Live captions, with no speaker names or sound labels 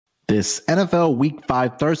This NFL Week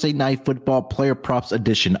 5 Thursday Night Football Player Props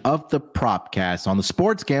edition of the Propcast on the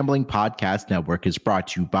Sports Gambling Podcast Network is brought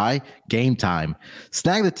to you by Game Time.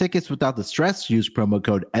 Snag the tickets without the stress. Use promo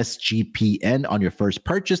code SGPN on your first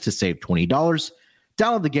purchase to save $20.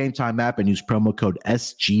 Download the Game Time app and use promo code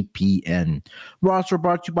SGPN. We're also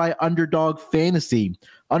brought to you by Underdog Fantasy.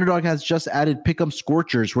 Underdog has just added Pick'em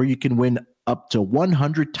Scorchers where you can win up to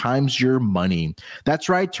 100 times your money. That's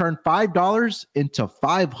right. Turn $5 into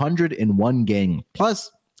 $500 in one game. Plus,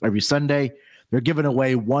 every Sunday, they're giving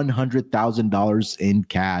away $100,000 in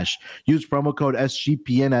cash. Use promo code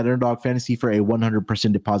SGPN at Underdog Fantasy for a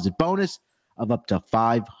 100% deposit bonus of up to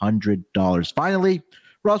 $500. Finally,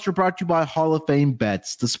 we're also brought to you by Hall of Fame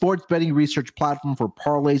Bets, the sports betting research platform for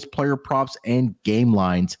parlays, player props, and game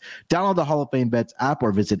lines. Download the Hall of Fame Bets app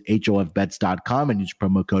or visit hofbets.com and use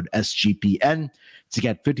promo code SGPN to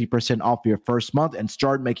get 50% off your first month and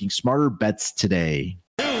start making smarter bets today.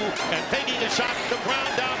 And taking a shot, the ground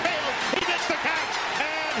downfield. He gets the catch,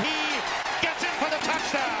 and he gets in for the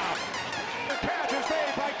touchdown. The catch is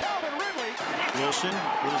made by Calvin Ridley. Wilson,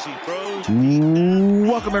 as he throws.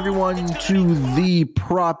 Welcome, everyone, to the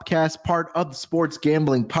Propcast, part of the Sports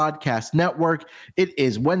Gambling Podcast Network. It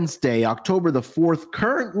is Wednesday, October the 4th,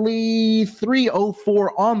 currently 3:04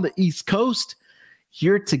 on the East Coast.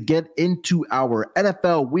 Here to get into our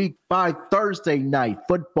NFL Week 5 Thursday Night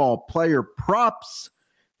Football Player Props.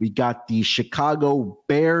 We got the Chicago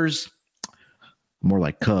Bears, more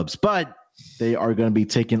like Cubs, but they are going to be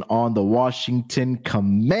taking on the Washington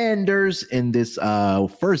Commanders in this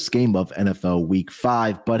first game of NFL Week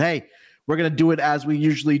 5. But hey, we're going to do it as we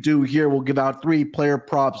usually do here. We'll give out 3 player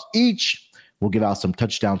props each. We'll give out some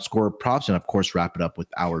touchdown score props and, of course, wrap it up with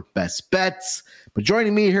our best bets. But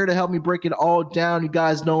joining me here to help me break it all down, you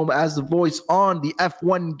guys know him as the voice on the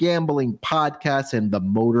F1 Gambling Podcast and the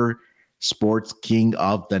Motor Sports King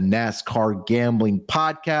of the NASCAR Gambling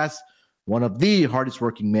Podcast, one of the hardest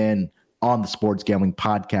working men on the Sports Gambling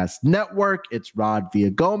Podcast Network. It's Rod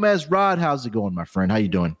Villagomez. Rod, how's it going, my friend? How you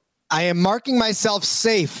doing? I am marking myself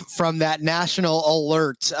safe from that national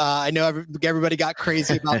alert. I know everybody got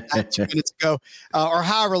crazy about that 2 minutes ago, or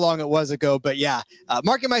however long it was ago. But yeah,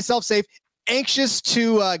 marking myself safe. Anxious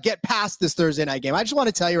to get past this Thursday night game. I just want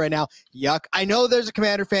to tell you right now, yuck. I know there's a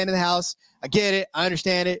Commander fan in the house. I get it. I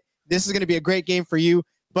understand it. This is going to be a great game for you.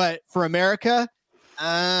 But for America,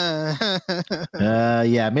 yeah,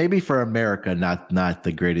 maybe for America, not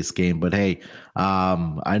the greatest game, but hey,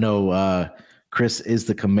 I know Chris is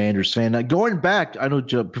the Commanders fan. Going back, I know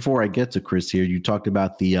before I get to Chris here, you talked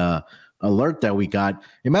about the alert that we got.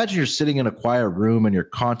 Imagine you're sitting in a quiet room and you're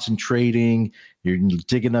concentrating, you're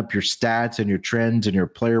digging up your stats and your trends and your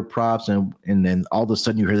player props, and then all of a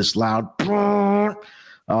sudden you hear this loud.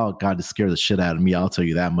 Oh, God, it scared the shit out of me. I'll tell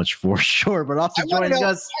you that much for sure. But also joining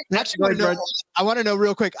us. I want to know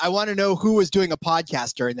real quick. I want to know who was doing a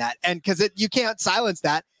podcast during that. And because you can't silence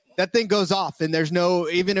that. That thing goes off. And there's no,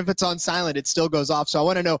 even if it's on silent, it still goes off. So I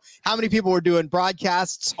want to know how many people were doing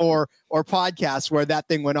broadcasts or podcasts where that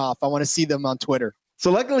thing went off. I want to see them on Twitter. So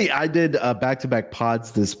luckily, I did back-to-back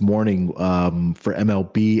pods this morning for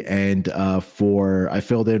MLB and I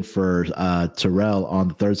filled in for Terrell on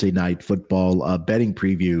the Thursday Night Football betting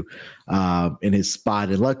preview in his spot.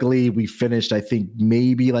 And luckily, we finished, I think,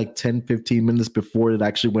 maybe like 10, 15 minutes before it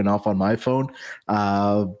actually went off on my phone.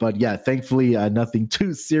 But yeah, thankfully, nothing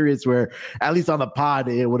too serious where, at least on the pod,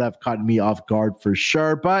 it would have caught me off guard for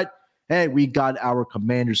sure. But hey, we got our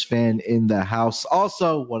Commanders fan in the house.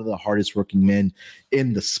 Also, one of the hardest working men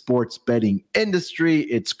in the sports betting industry.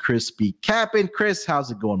 It's Chris B. Cappin. Chris,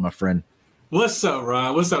 how's it going, my friend? What's up,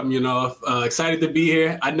 Rod? What's up, excited to be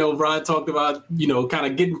here. I know Rod talked about, kind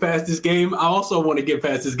of getting past this game. I also want to get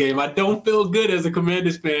past this game. I don't feel good as a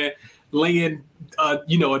Commanders fan laying, a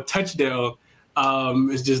touchdown.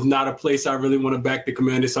 It's just not a place I really want to back the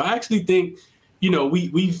Commanders. So I actually think,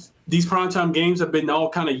 these primetime games have been all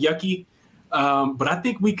kind of yucky, but I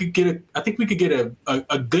think we could get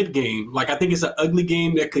a good game. Like I think it's an ugly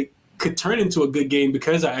game that could turn into a good game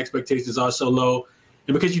because our expectations are so low,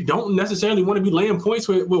 and because you don't necessarily want to be laying points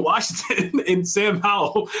with Washington and Sam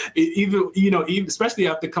Howell, even especially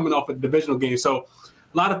after coming off a divisional game. So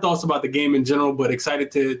a lot of thoughts about the game in general, but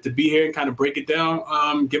excited to be here and kind of break it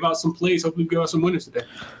down, give out some plays, hopefully give out some winners today.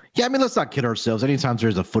 Yeah, I mean, let's not kid ourselves. Anytime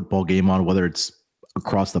there's a football game on, whether it's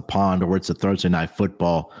across the pond or it's a Thursday night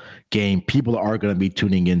football game, people are going to be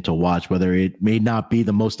tuning in to watch, whether it may not be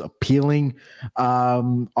the most appealing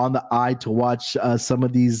on the eye to watch some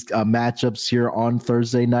of these matchups here on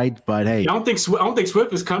Thursday night. But hey, I don't think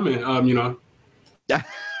Swift is coming.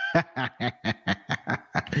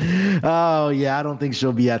 Oh, yeah. I don't think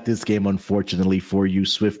she'll be at this game, unfortunately, for you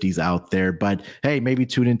Swifties out there. But hey, maybe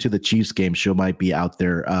tune into the Chiefs game. She might be out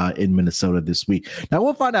there in Minnesota this week. Now,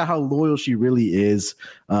 we'll find out how loyal she really is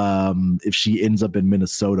if she ends up in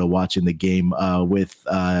Minnesota watching the game with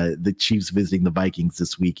the Chiefs visiting the Vikings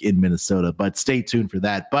this week in Minnesota. But stay tuned for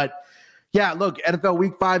that. But yeah, look, NFL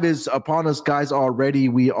Week 5 is upon us, guys, already.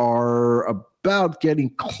 We are about getting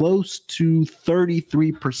close to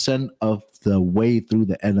 33% of the way through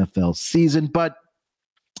the NFL season. But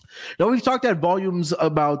we've talked at volumes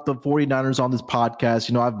about the 49ers on this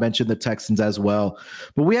podcast. I've mentioned the Texans as well,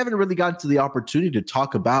 but we haven't really gotten to the opportunity to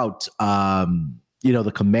talk about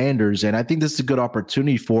the Commanders. And I think this is a good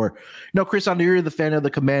opportunity for, Chris, I know you're the fan of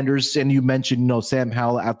the Commanders, and you mentioned, Sam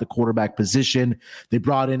Howell at the quarterback position. They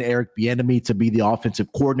brought in Eric Bieniemy to be the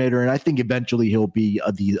offensive coordinator, and I think eventually he'll be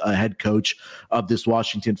the head coach of this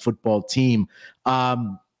Washington football team.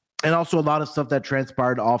 And also a lot of stuff that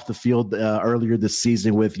transpired off the field earlier this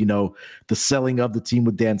season with, the selling of the team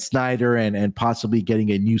with Dan Snyder and possibly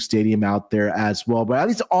getting a new stadium out there as well. But at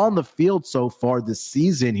least on the field so far this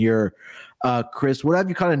season here, Chris, what have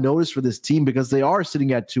you kind of noticed for this team? Because they are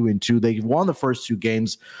sitting at 2-2. They've won the first 2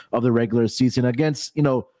 games of the regular season against,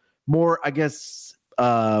 more,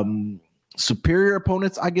 superior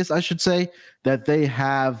opponents, I guess I should say, that they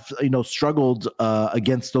have, struggled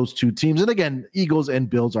against those 2 teams. And again, Eagles and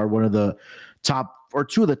Bills are one of the top or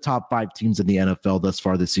 2 of the top 5 teams in the NFL thus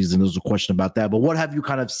far this season. There's a question about that. But what have you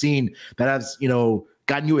kind of seen that has,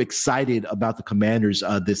 gotten you excited about the Commanders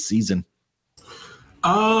this season?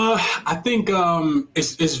 I think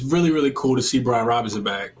it's really, really cool to see Brian Robinson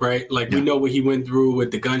back, right? Like, we know what he went through with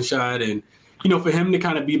the gunshot, and for him to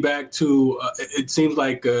kind of be back to, it seems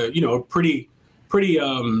like, a pretty,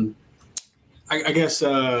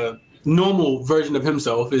 normal version of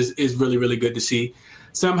himself is really, really good to see.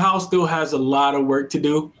 Sam Howell still has a lot of work to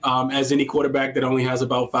do, as any quarterback that only has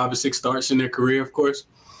about 5 or 6 starts in their career, of course.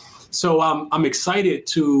 So I'm excited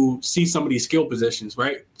to see some of these skill positions,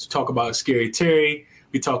 right? To talk about Scary Terry,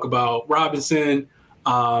 we talk about Robinson.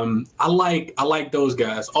 I like those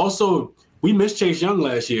guys. Also, we missed Chase Young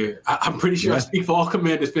last year. I'm pretty sure I speak for all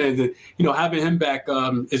Commanders fans that, having him back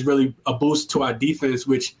is really a boost to our defense,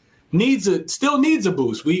 which still needs a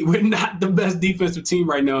boost. We're not the best defensive team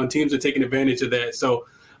right now, and teams are taking advantage of that. So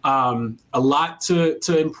a lot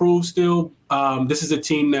to improve still. This is a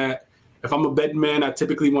team that, if I'm a betting man, I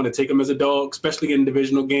typically want to take them as a dog, especially in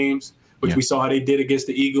divisional games, which we saw how they did against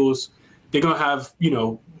the Eagles. They're going to have,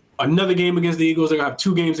 another game against the Eagles. They're going to have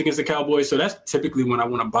 2 games against the Cowboys. So that's typically when I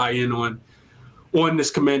want to buy in on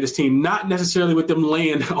this Commanders team, not necessarily with them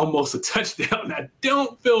laying almost a touchdown. I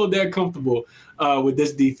don't feel that comfortable with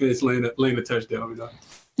this defense laying a touchdown.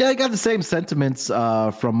 Yeah, I got the same sentiments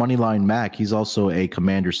from Moneyline Mac. He's also a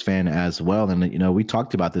Commanders fan as well. And, we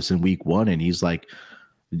talked about this in week 1, and he's like,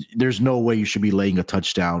 there's no way you should be laying a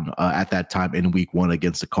touchdown at that time in week 1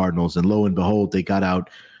 against the Cardinals. And lo and behold, they got out,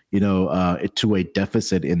 to a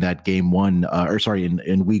deficit in that game 1,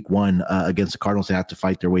 in week 1 against the Cardinals. They have to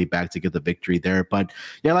fight their way back to get the victory there. But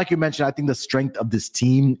yeah, like you mentioned, I think the strength of this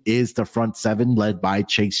team is the front 7 led by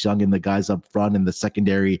Chase Young and the guys up front, and the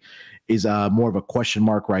secondary is more of a question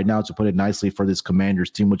mark right now, to put it nicely, for this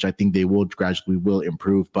Commanders team, which I think they will gradually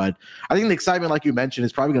improve. But I think the excitement, like you mentioned,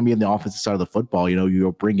 is probably going to be on the offensive side of the football.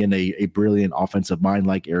 You'll bring in a brilliant offensive mind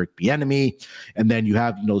like Eric Bieniemy, and then you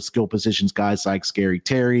have, skill positions guys like Scary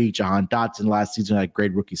Terry, Jahan Dotson last season had a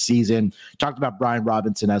great rookie season. Talked about Brian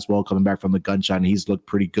Robinson as well, coming back from the gunshot, and he's looked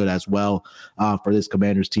pretty good as well for this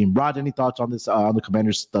Commanders team. Rod, any thoughts on this on the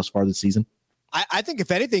Commanders thus far this season? I think,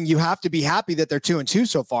 if anything, you have to be happy that they're 2-2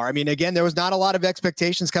 so far. I mean, again, there was not a lot of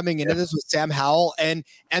expectations coming into this with Sam Howell, and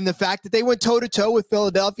the fact that they went toe-to-toe with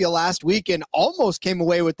Philadelphia last week and almost came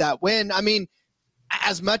away with that win. I mean,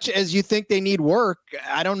 as much as you think they need work,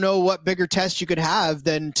 I don't know what bigger test you could have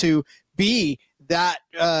than to be that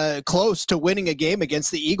close to winning a game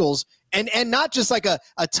against the Eagles, and not just like a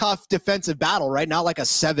tough defensive battle, right? Not like a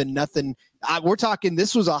 7-0. We're talking,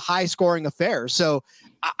 this was a high-scoring affair. So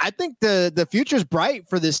I think the future's bright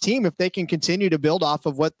for this team if they can continue to build off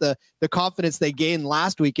of what the confidence they gained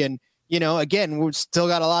last weekend. Again, we've still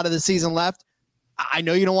got a lot of the season left. I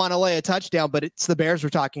know you don't want to lay a touchdown, but it's the Bears we're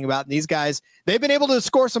talking about. And these guys, they've been able to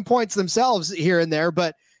score some points themselves here and there.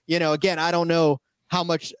 But, again, I don't know how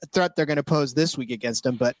much threat they're going to pose this week against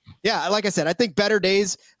them. But, yeah, like I said, I think better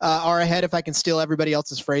days are ahead, if I can steal everybody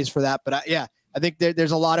else's phrase for that. But, I think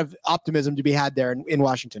there's a lot of optimism to be had there in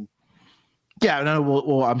Washington. Yeah, no,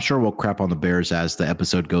 well, I'm sure we'll crap on the Bears as the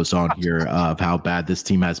episode goes on here of how bad this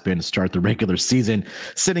team has been to start the regular season,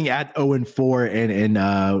 sitting at 0-4,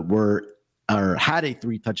 and we're had a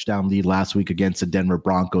 3-touchdown lead last week against the Denver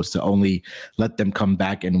Broncos to only let them come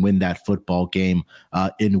back and win that football game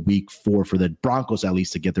in week 4 for the Broncos, at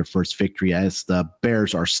least to get their first victory, as the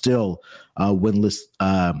Bears are still winless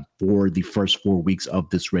for the first 4 weeks of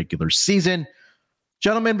this regular season.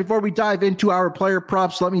 Gentlemen, before we dive into our player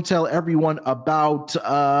props, let me tell everyone about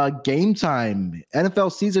Game Time.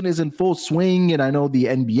 NFL season is in full swing, and I know the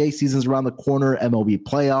NBA season is around the corner. MLB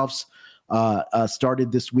playoffs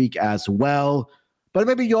started this week as well. But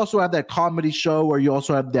maybe you also have that comedy show, or you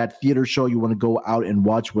also have that theater show you want to go out and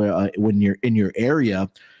watch when you're in your area.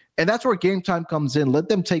 And that's where Game Time comes in. Let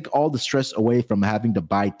them take all the stress away from having to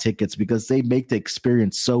buy tickets, because they make the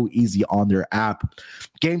experience so easy on their app.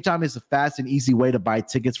 Game Time is a fast and easy way to buy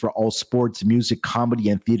tickets for all sports, music, comedy,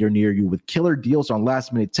 and theater near you, with killer deals on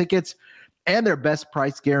last-minute tickets and their best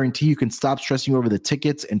price guarantee. You can stop stressing over the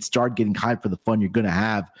tickets and start getting hyped for the fun you're going to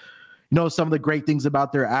have. You know, some of the great things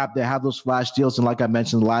about their app, they have those flash deals. And like I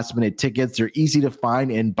mentioned, the last minute tickets, they're easy to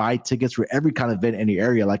find and buy tickets for every kind of event in the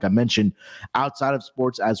area, like I mentioned, outside of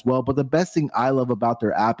sports as well. But the best thing I love about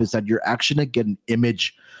their app is that you're actually going to get an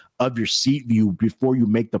image of your seat view before you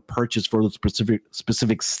make the purchase for those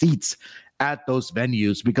specific seats at those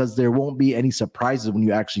venues, because there won't be any surprises when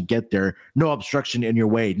you actually get there. No obstruction in your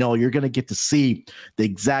way. No, you're going to get to see the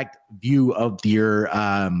exact view of your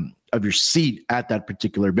seat at that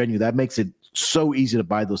particular venue. That makes it so easy to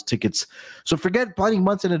buy those tickets. So forget planning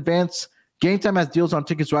months in advance. Game Time has deals on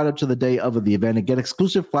tickets right up to the day of the event, and get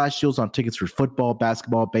exclusive flash deals on tickets for football,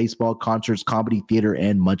 basketball, baseball, concerts, comedy, theater,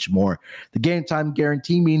 and much more. The Game Time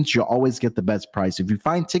guarantee means you'll always get the best price. If you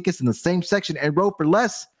find tickets in the same section and row for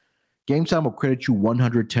less, Game Time will credit you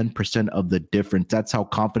 110% of the difference. That's how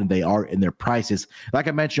confident they are in their prices. Like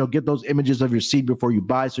I mentioned, you'll get those images of your seat before you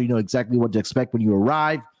buy, so you know exactly what to expect when you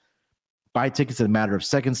arrive. Buy tickets in a matter of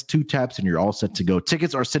seconds, 2 taps, and you're all set to go.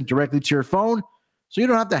 Tickets are sent directly to your phone, so you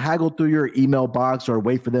don't have to haggle through your email box or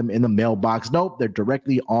wait for them in the mailbox. Nope, they're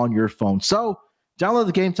directly on your phone. So download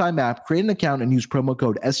the Game Time app, create an account, and use promo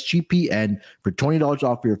code SGPN for $20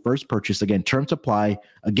 off your first purchase. Again, terms apply.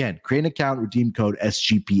 Again, create an account, redeem code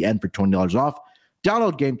SGPN for $20 off.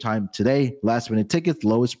 Download Game Time today. Last minute tickets,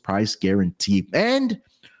 lowest price guarantee. And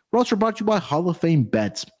we're also brought to you by Hall of Fame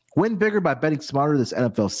Bets. Win bigger by betting smarter this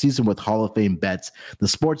NFL season with Hall of Fame Bets, the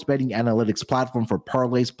sports betting analytics platform for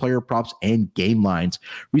parlays, player props, and game lines.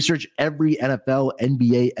 Research every NFL,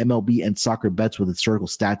 NBA, MLB, and soccer bets with historical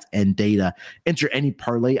stats and data. Enter any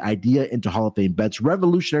parlay idea into Hall of Fame Bets'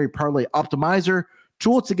 revolutionary parlay optimizer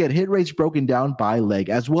tool to get hit rates broken down by leg,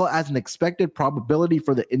 as well as an expected probability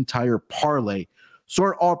for the entire parlay.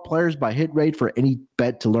 Sort all players by hit rate for any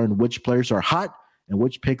bet to learn which players are hot and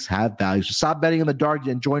which picks have value. So stop betting in the dark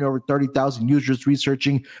and join over 30,000 users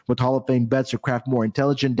researching with Hall of Fame Bets to craft more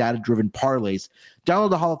intelligent, data-driven parlays. Download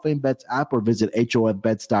the Hall of Fame Bets app or visit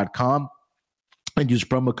hofbets.com and use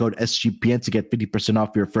promo code SGPN to get 50%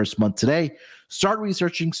 off your first month today. Start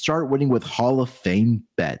researching, start winning with Hall of Fame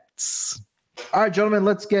Bets. All right, gentlemen,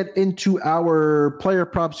 let's get into our player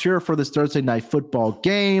props here for this Thursday night football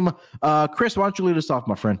game. Chris, why don't you lead us off,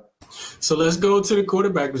 my friend? So let's go to the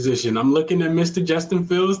quarterback position. I'm looking at Mr. Justin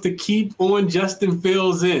Fields to keep on Justin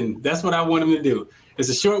Fields in. That's what I want him to do. It's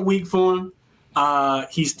a short week for him.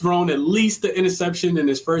 He's thrown at least the interception in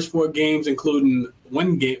his first 4 games, including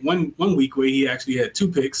one week where he actually had 2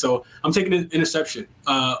 picks. So I'm taking an interception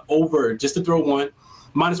over just to throw one.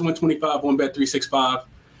 Minus 125 on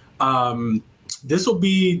Bet365. This will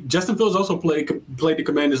be Justin Fields also played the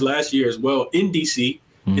Commanders last year as well in DC,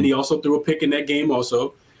 and he also threw a pick in that game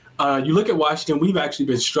also. You look at Washington, we've actually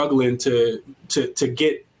been struggling to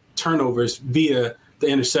get turnovers via the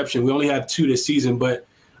interception. We only have 2 this season, but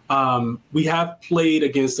we have played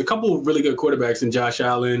against a couple of really good quarterbacks in Josh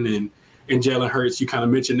Allen and Jalen Hurts. You kind of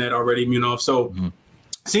mentioned that already, So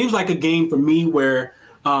seems like a game for me where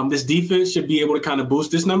this defense should be able to kind of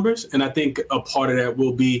boost its numbers. And I think a part of that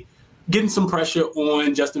will be getting some pressure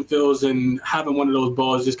on Justin Fields and having one of those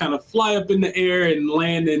balls just kind of fly up in the air and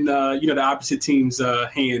land in, the opposite team's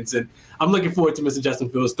hands. And I'm looking forward to Mr. Justin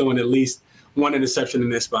Fields throwing at least one interception in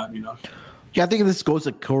this spot, Yeah, I think this goes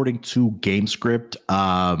according to game script.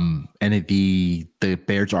 And if the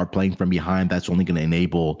Bears are playing from behind, that's only going to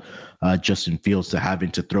enable Justin Fields to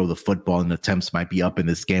having to throw the football, and attempts might be up in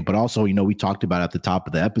this game. But also, we talked about at the top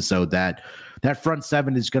of the episode that front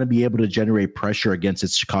seven is going to be able to generate pressure against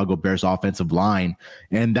its Chicago Bears offensive line.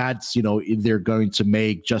 And that's, they're going to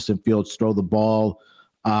make Justin Fields throw the ball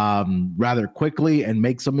rather quickly and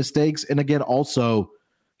make some mistakes. And again, also,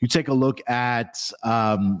 you take a look at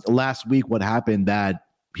last week, what happened, that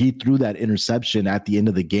he threw that interception at the end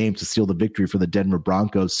of the game to seal the victory for the Denver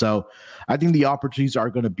Broncos. So I think the opportunities are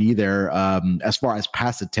going to be there as far as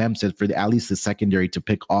pass attempts and for at least the secondary to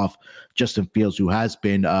pick off Justin Fields, who has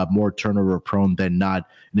been more turnover prone than not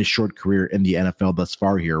in his short career in the NFL thus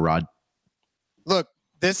far here, Rod. Look,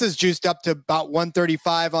 this is juiced up to about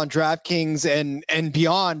 135 on DraftKings and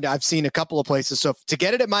beyond. I've seen a couple of places. So to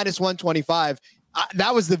get it at minus 125,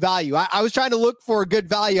 that was the value. I was trying to look for a good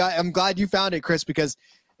value. I'm glad you found it, Chris, because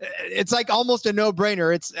it's like almost a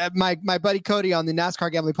no-brainer. It's my buddy Cody on the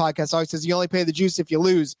NASCAR Gambling Podcast always says you only pay the juice if you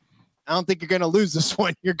lose. I don't think you're going to lose this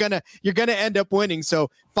one. You're gonna end up winning. So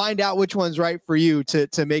find out which one's right for you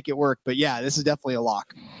to make it work. But yeah, this is definitely a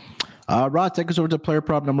lock. Rod, take us over to player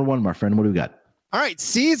prop number 1, my friend. What do we got? All right,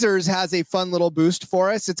 Caesars has a fun little boost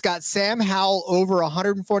for us. It's got Sam Howell over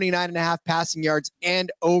 149.5 passing yards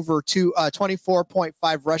and over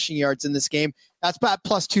 24.5 rushing yards in this game. That's about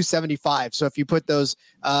plus 275. So if you put those,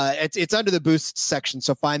 it's under the boost section.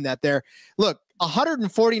 So find that there. Look,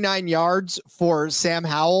 149 yards for Sam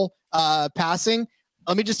Howell passing.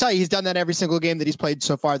 Let me just tell you, he's done that every single game that he's played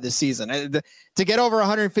so far this season. To get over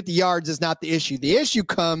 150 yards is not the issue. The issue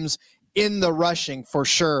comes in the rushing for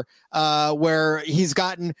sure, where he's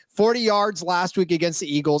gotten 40 yards last week against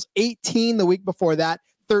the Eagles, 18 the week before that,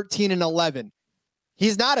 13 and 11.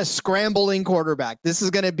 He's not a scrambling quarterback. This is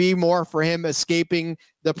going to be more for him escaping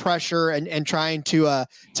the pressure and trying to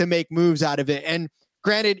make moves out of it. And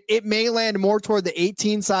granted, it may land more toward the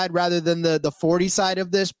 18 side rather than the 40 side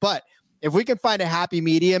of this, but if we can find a happy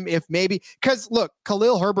medium, if maybe, because look,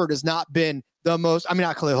 Khalil Herbert has not been the most, I mean,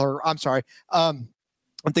 not Khalil Herbert, I'm sorry.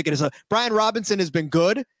 I'm thinking Brian Robinson has been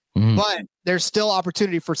good, but there's still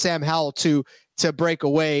opportunity for Sam Howell to break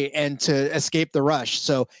away and to escape the rush.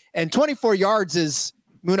 So, and 24 yards is,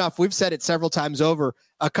 Munaf, we've said it several times over,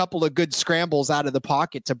 a couple of good scrambles out of the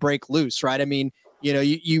pocket to break loose, right? I mean, you know,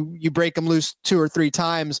 you break them loose 2 or 3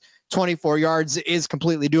 times, 24 yards is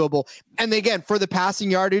completely doable. And again, for the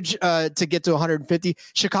passing yardage to get to 150,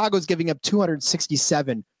 Chicago's giving up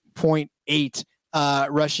 267.8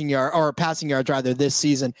 rushing yard or passing yards rather this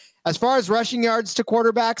season. As far as rushing yards to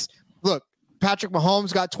quarterbacks, look, Patrick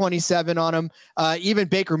Mahomes got 27 on him. Even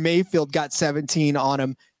Baker Mayfield got 17 on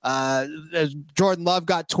him. Jordan Love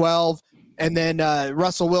got 12. And then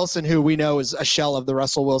Russell Wilson, who we know is a shell of the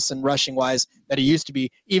Russell Wilson rushing wise that he used to be,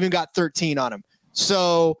 even got 13 on him.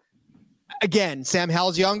 So again, Sam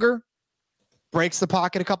Howell's younger, breaks the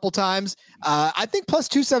pocket a couple times. I think plus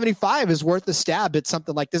 275 is worth a stab at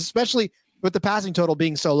something like this, especially with the passing total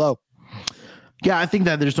being so low. Yeah, I think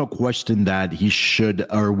that there's no question that he should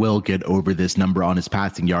or will get over this number on his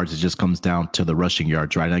passing yards. It just comes down to the rushing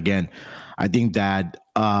yards, right? And again, I think that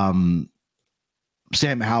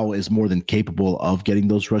Sam Howell is more than capable of getting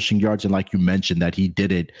those rushing yards. And like you mentioned, that he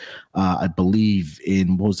did it, I believe,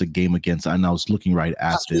 in what was the game against? And I was looking right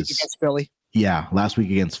at last week against Philly. Yeah, last week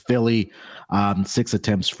against Philly, 6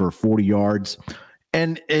 attempts for 40 yards.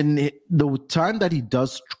 And the time that he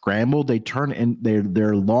does scramble, they turn in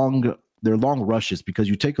their long rushes, because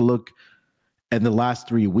you take a look at the last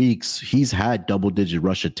 3 weeks, he's had double-digit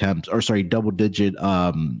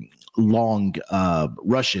long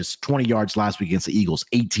rushes, 20 yards last week against the Eagles,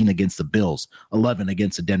 18 against the Bills, 11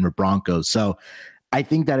 against the Denver Broncos. So I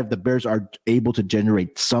think that if the Bears are able to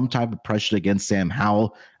generate some type of pressure against Sam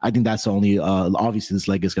Howell, I think that's only obviously this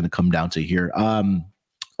leg is going to come down to here.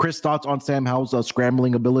 Chris, thoughts on Sam Howell's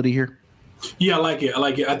scrambling ability here? Yeah, I like it.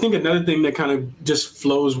 I think another thing that kind of just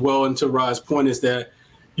flows well into Rod's point is that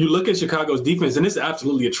you look at Chicago's defense, and it's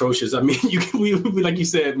absolutely atrocious. I mean, we like you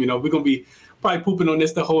said, you know, we're going to be probably pooping on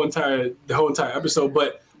this the whole entire episode.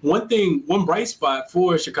 But one bright spot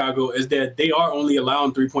for Chicago is that they are only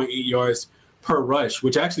allowing 3.8 yards per rush,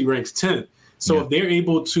 which actually ranks 10th. So if they're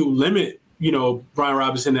able to limit, you know, Brian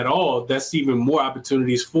Robinson at all, that's even more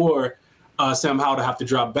opportunities for Sam Howell to have to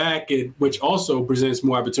drop back, which also presents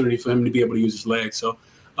more opportunity for him to be able to use his legs. So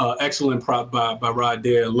excellent prop by Rod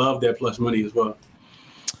there. Love that plus money as well.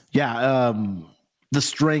 Yeah, the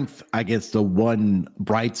strength, I guess the one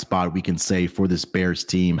bright spot we can say for this Bears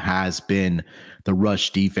team has been the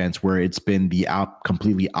rush defense, where it's been the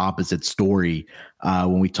completely opposite story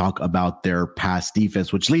when we talk about their pass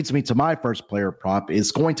defense, which leads me to my first player prop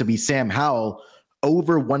is going to be Sam Howell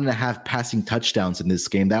over 1.5 passing touchdowns in this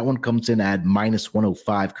game. That one comes in at minus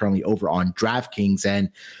 105 currently over on DraftKings. And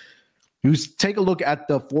you take a look at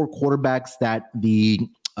the 4 quarterbacks that the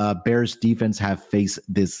Bears defense have faced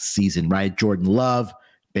this season, right? Jordan Love,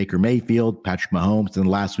 Baker Mayfield, Patrick Mahomes, and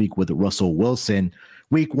last week with Russell Wilson.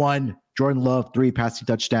 Week 1, Jordan Love, 3 passing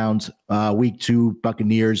touchdowns. Week 2,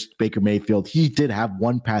 Buccaneers, Baker Mayfield. He did have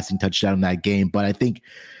 1 passing touchdown in that game, but I think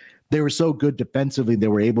they were so good defensively, they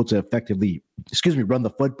were able to effectively, run the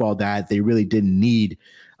football that they really didn't need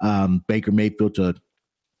Baker Mayfield to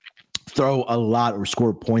throw a lot or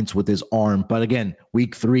score points with his arm. But again,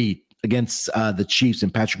 week 3 against the Chiefs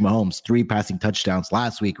and Patrick Mahomes, 3 passing touchdowns.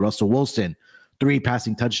 Last week, Russell Wilson, 3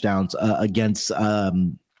 passing touchdowns against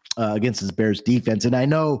his Bears defense. And I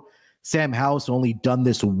know Sam Howell's only done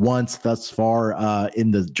this once thus far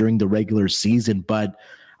during the regular season, but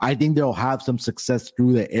I think they'll have some success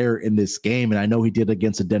through the air in this game. And I know he did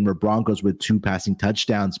against the Denver Broncos with 2 passing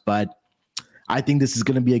touchdowns, but I think this is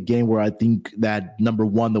going to be a game where I think that, number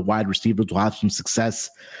one, the wide receivers will have some success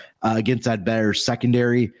against that Bears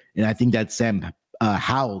secondary. And I think that Sam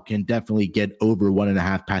Howell can definitely get over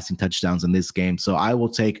 1.5 passing touchdowns in this game. So I will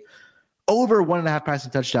take over 1.5 passing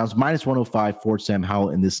touchdowns, minus 105 for Sam Howell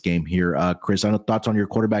in this game here. Chris, I know thoughts on your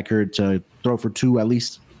quarterback here to throw for 2 at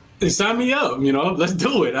least? Sign me up, let's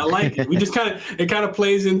do it. I like it. We just it kind of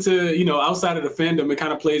plays into, outside of the fandom, it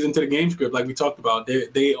kind of plays into the game script like we talked about.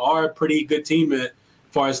 They are a pretty good team as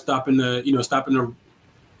far as stopping the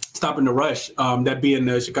rush, that being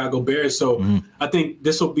the Chicago Bears. So I think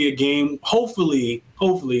this will be a game. Hopefully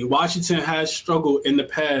Washington has struggled in the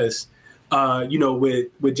past,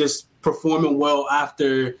 with just performing well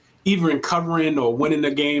after either covering or winning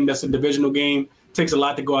a game that's a divisional game. Takes a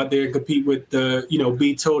lot to go out there and compete with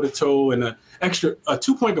be toe to toe and a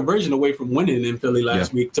 2-point conversion away from winning in Philly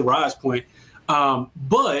last week, to Rod's point.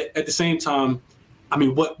 But at the same time, I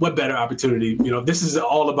mean, what better opportunity? This is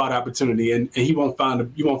all about opportunity, and you won't find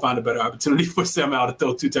a better opportunity for Sam Howell to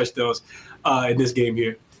throw 2 touchdowns in this game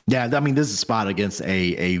here. Yeah, I mean, this is a spot against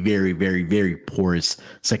a very, very, very porous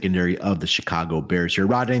secondary of the Chicago Bears here.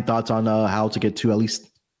 Rod, any thoughts on how to get 2 at least?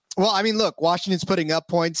 Well, I mean, look, Washington's putting up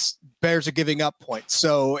points. Bears are giving up points.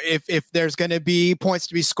 So if there's going to be points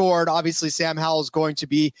to be scored, obviously Sam Howell is going to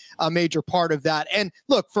be a major part of that. And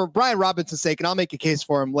look, for Brian Robinson's sake, and I'll make a case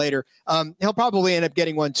for him later, he'll probably end up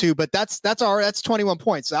getting 1 too, but that's 21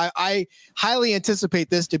 points. I highly anticipate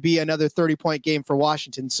this to be another 30-point game for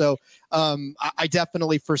Washington. So I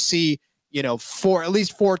definitely foresee, at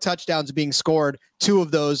least 4 touchdowns being scored. 2 of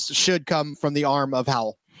those should come from the arm of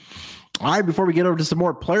Howell. All right, before we get over to some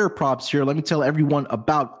more player props here, let me tell everyone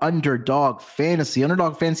about Underdog Fantasy.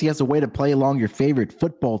 Underdog Fantasy has a way to play along your favorite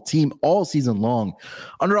football team all season long.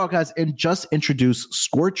 Underdog has just introduced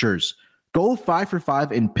Scorchers. Go 5 for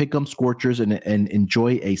 5 and pick 'em Scorchers and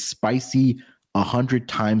enjoy a spicy 100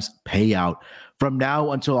 times payout. From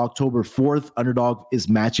now until October 4th, Underdog is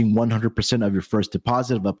matching 100% of your first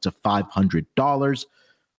deposit of up to $500.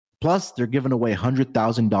 Plus, they're giving away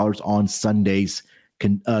 $100,000 on Sundays.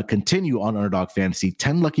 Continue on Underdog Fantasy.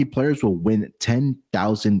 10 lucky players will win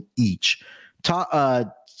 $10,000 each.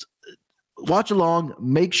 Watch along,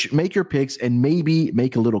 make your picks, and maybe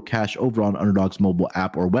make a little cash over on Underdog's mobile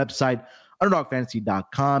app or website,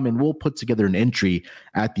 underdogfantasy.com, and we'll put together an entry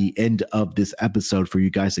at the end of this episode for you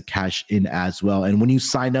guys to cash in as well. And when you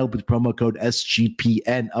sign up with promo code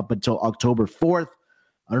SGPN up until October 4th,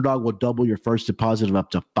 Underdog will double your first deposit of up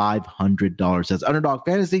to $500. That's Underdog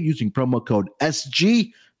Fantasy using promo code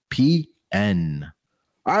SGPN.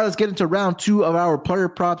 All right, let's get into round 2 of our player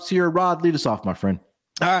props here. Rod, lead us off, my friend.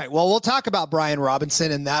 All right, well, we'll talk about Brian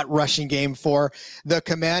Robinson and that rushing game for the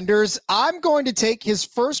Commanders. I'm going to take his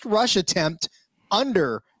first rush attempt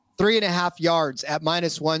under 3.5 yards at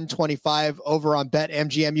minus 125 over on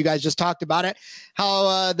BetMGM. You guys just talked about it,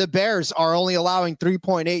 how the Bears are only allowing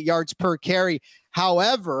 3.8 yards per carry.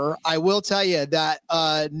 However, I will tell you that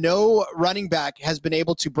no running back has been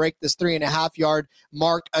able to break this 3.5 yard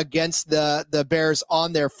mark against the Bears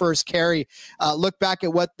on their first carry. Look back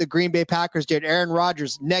at what the Green Bay Packers did. Aaron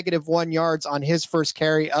Rodgers, -1 yards on his first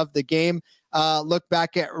carry of the game. Look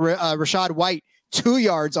back at Rachaad White, 2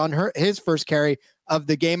 yards on his first carry of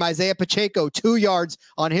the game. Isaiah Pacheco, 2 yards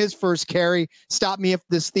on his first carry. Stop me if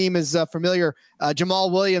this theme is familiar.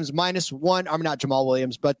 Jamal Williams, -1. I'm not Jamal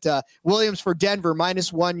Williams, but Williams for Denver,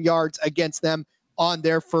 -1 yards against them on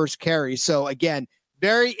their first carry. So again,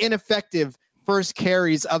 very ineffective first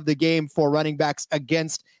carries of the game for running backs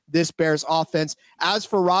against this Bears offense. As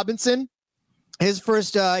for Robinson, his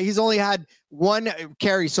first, he's only had 1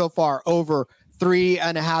 carry so far over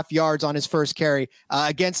 3.5 yards on his first carry.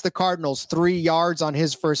 Against the Cardinals, 3 yards on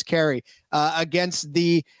his first carry. Against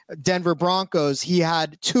the Denver Broncos, he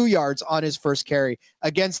had 2 yards on his first carry.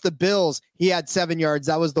 Against the Bills, he had 7 yards.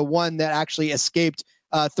 That was the one that actually escaped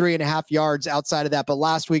 3.5 yards outside of that. But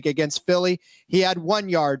last week against Philly, he had 1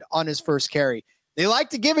 yard on his first carry. They like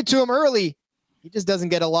to give it to him early. He just doesn't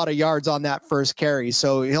get a lot of yards on that first carry.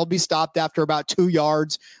 So he'll be stopped after about 2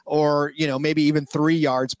 yards or, maybe even 3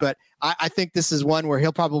 yards. But I think this is one where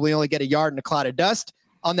he'll probably only get a yard in a cloud of dust.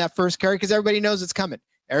 on that first carry because everybody knows it's coming.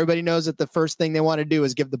 Everybody knows that the first thing they want to do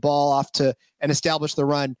is give the ball off to and establish the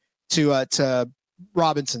run to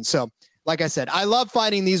Robinson. So, like I said, I love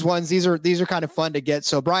finding these ones. These are kind of fun to get.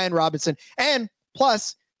 So Brian Robinson, and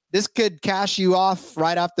plus this could cash you off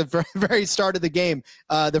right off the very start of the game.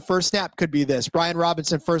 The first snap could be this. Brian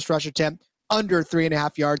Robinson, first rush attempt, under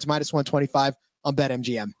 3.5 yards, minus 125 on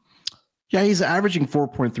BetMGM. Yeah, he's averaging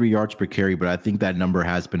 4.3 yards per carry, but I think that number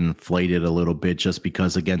has been inflated a little bit just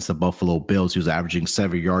because against the Buffalo Bills, he was averaging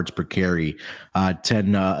 7 yards per carry,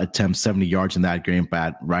 10 attempts, 70 yards in that game,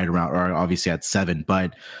 right around, or obviously at 7.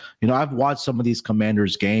 But, I've watched some of these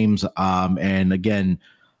Commanders games, and again,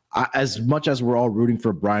 as much as we're all rooting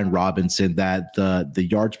for Brian Robinson, that the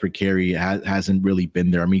yards per carry hasn't really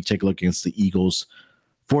been there. I mean, take a look against the Eagles,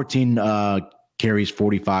 14 carries,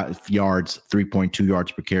 45 yards, 3.2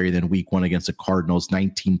 yards per carry. Then week 1 against the Cardinals,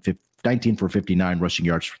 19 for 59 rushing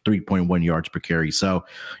yards, 3.1 yards per carry. So,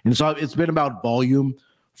 so it's been about volume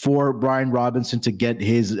for Brian Robinson to get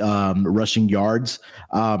his rushing yards.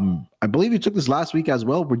 I believe you took this last week as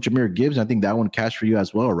well with Jahmyr Gibbs. I think that one cashed for you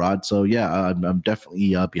as well, Rod. So, yeah, I'm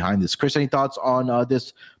definitely behind this. Chris, any thoughts on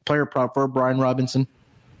this player prop for Brian Robinson?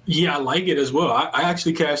 Yeah, I like it as well. I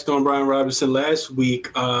actually cashed on Brian Robinson last week,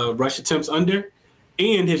 rush attempts under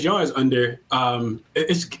and his yards under.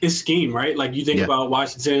 It's scheme, right? Like you think about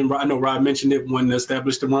Washington. I know Rob mentioned it when they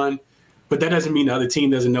established the run, but that doesn't mean the other team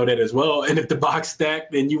doesn't know that as well. And if the box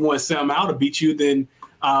stacked and you want somehow to beat you, then,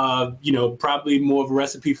 probably more of a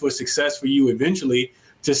recipe for success for you eventually.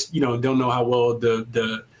 Just, don't know how well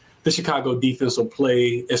the Chicago defense will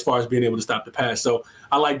play as far as being able to stop the pass. So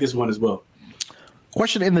I like this one as well.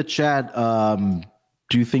 Question in the chat.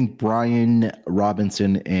 Do you think Brian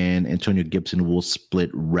Robinson and Antonio Gibson will split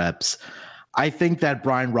reps? I think that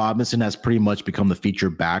Brian Robinson has pretty much become the feature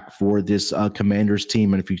back for this Commanders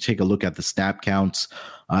team. And if you take a look at the snap counts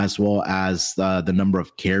as well as the number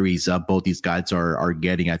of carries both these guys are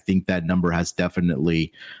getting, I think that number has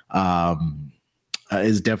definitely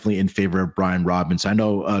is definitely in favor of Brian Robinson. I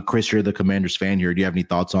know, Chris, you're the Commanders fan here. Do you have any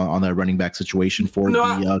thoughts on that running back situation for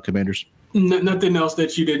the Commanders? Nothing else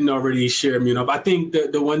that you didn't already share. I think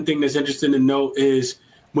the one thing that's interesting to note is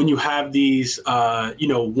when you have these, 1A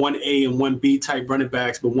and 1B type running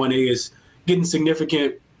backs, but 1A is getting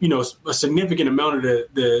significant, a significant amount of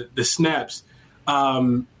the snaps.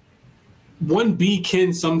 1B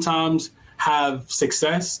can sometimes have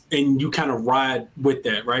success, and you kind of ride with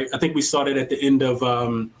that, right? I think we saw that at the end of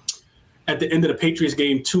the Patriots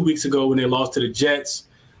game 2 weeks ago when they lost to the Jets.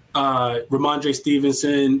 Ramondre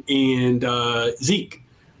Stevenson and Zeke,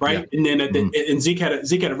 right? Yeah. And then and Zeke had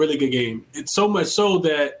a really good game. It's so much so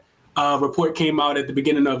that a report came out at the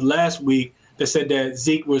beginning of last week that said that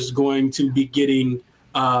Zeke was going to be getting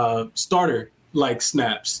starter like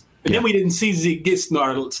snaps. And then we didn't see Zeke get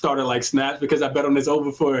starter like snaps because I bet on this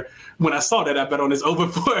over for when I saw that I bet on this over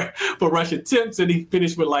for rush attempts, and he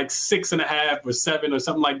finished with like 6.5 or 7 or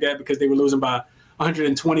something like that because they were losing by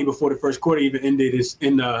 120 before the first quarter even ended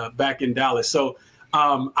back in Dallas. So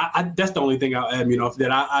that's the only thing I'll add,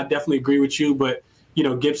 that I definitely agree with you. But,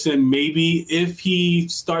 Gibson, maybe if he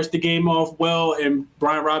starts the game off well and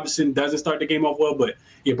Brian Robinson doesn't start the game off well. But,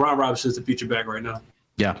 yeah, Brian Robinson's the feature back right now.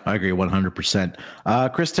 Yeah, I agree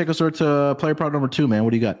 100%. Chris, take us over to player prop number 2, man.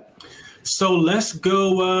 What do you got? So let's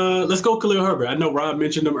go Khalil Herbert. I know Rob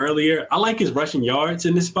mentioned him earlier. I like his rushing yards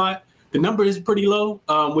in this spot. The number is pretty low,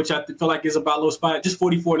 which I feel like is about low spot, just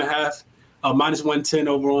 44.5, minus 110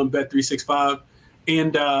 over on Bet365.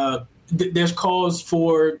 And there's calls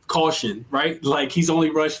for caution, right? Like he's only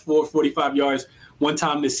rushed for 45 yards one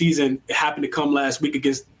time this season. It happened to come last week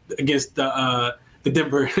against the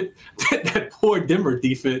Denver, that poor Denver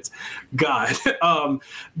defense. God,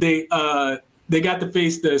 they got to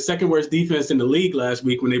face the second worst defense in the league last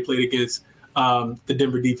week when they played against the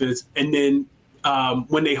Denver defense. And then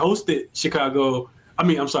when they hosted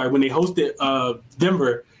when they hosted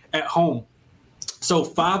Denver at home. So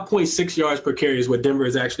 5.6 yards per carry is what Denver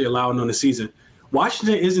is actually allowing on the season.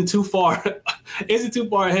 Washington isn't too far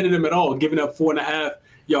ahead of them at all, giving up 4.5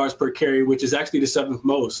 yards per carry, which is actually the 7th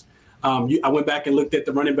most. I went back and looked at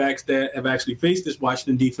the running backs that have actually faced this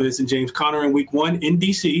Washington defense, and James Conner in week 1 in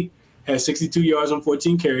DC had 62 yards on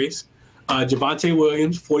 14 carries. Javonte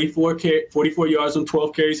Williams, 44 yards on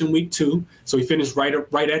 12 carries in week 2. So he finished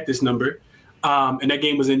right at this number. And that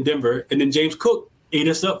game was in Denver. And then James Cook ate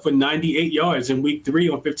us up for 98 yards in week 3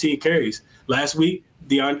 on 15 carries. Last week,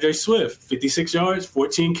 DeAndre Swift, 56 yards,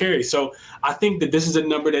 14 carries. So I think that this is a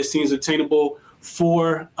number that seems attainable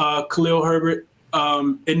for Khalil Herbert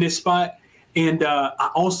in this spot. And I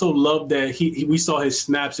also love that we saw his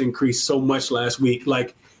snaps increase so much last week.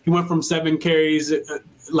 Like he went from 7 carries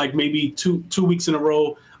like maybe two weeks in a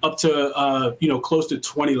row, up to close to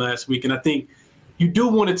 20 last week. And I think you do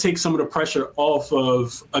want to take some of the pressure off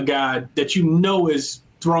of a guy that has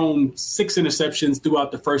thrown 6 interceptions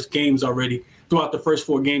throughout the first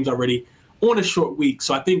 4 games already on a short week.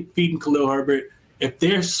 So I think feeding Khalil Herbert, if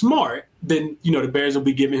they're smart, then the Bears will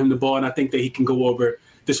be giving him the ball, and I think that he can go over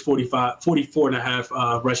this 44 and a half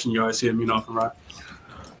rushing yards here, from Rod.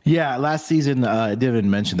 Yeah, last season, I didn't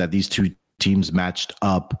mention that these two teams matched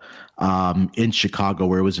up in Chicago,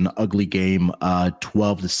 where it was an ugly game,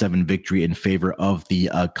 12-7 victory in favor of the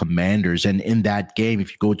Commanders. And in that game,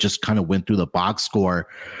 if you just kind of went through the box score,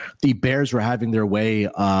 the Bears were having their way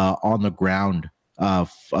on the ground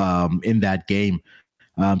in that game.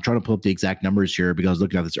 I'm trying to pull up the exact numbers here because I was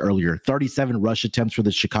looking at this earlier. 37 rush attempts for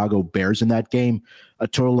the Chicago Bears in that game, a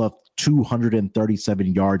total of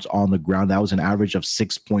 237 yards on the ground. That was an average of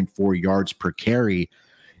 6.4 yards per carry.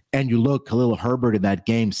 And you look, Khalil Herbert in that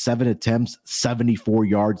game, 7 attempts, 74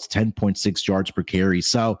 yards, 10.6 yards per carry.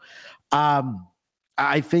 So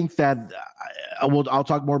I think that I'll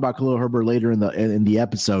talk more about Khalil Herbert later in the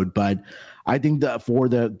episode, but I think that for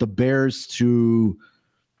the Bears to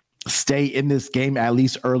stay in this game, at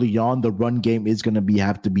least early on, the run game is going to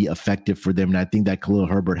have to be effective for them. And I think that Khalil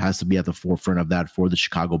Herbert has to be at the forefront of that for the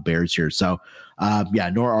Chicago Bears here. So,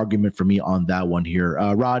 no argument for me on that one here.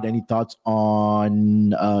 Rod, any thoughts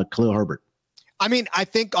on Khalil Herbert? I mean, I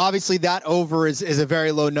think obviously that over is a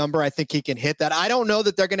very low number. I think he can hit that. I don't know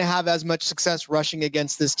that they're going to have as much success rushing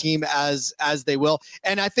against this team as they will.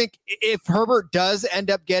 And I think if Herbert does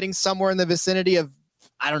end up getting somewhere in the vicinity of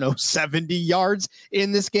 70 yards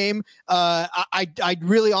in this game, I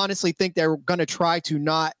really honestly think they're going to try to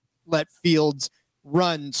not let Fields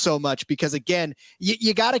run so much because, again,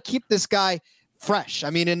 you got to keep this guy fresh.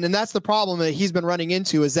 I mean, and that's the problem that he's been running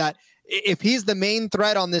into is that if he's the main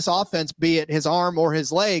threat on this offense, be it his arm or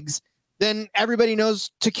his legs, then everybody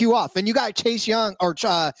knows to cue off. And you got Chase Young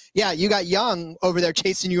you got Young over there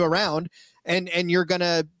chasing you around and you're going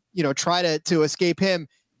to, try to escape him.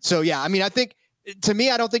 So, yeah, I mean, I think, to me,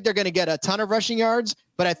 I don't think they're going to get a ton of rushing yards,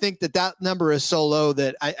 but I think that number is so low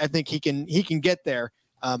that I think he can get there.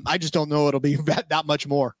 I just don't know it'll be that much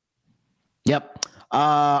more. Yep.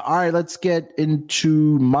 All right, let's get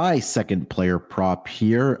into my second player prop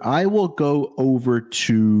here. I will go over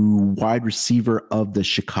to wide receiver of the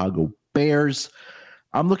Chicago Bears.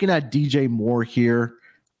 I'm looking at DJ Moore here.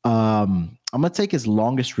 I'm going to take his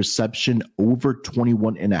longest reception over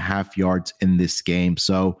 21 and a half yards in this game.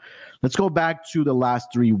 So let's go back to the last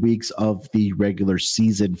 3 weeks of the regular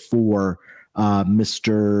season for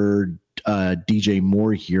Mr. DJ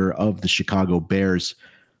Moore here of the Chicago Bears.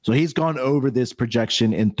 So he's gone over this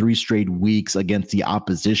projection in 3 straight weeks against the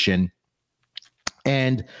opposition.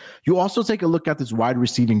 And you also take a look at this wide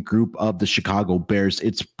receiving group of the Chicago Bears.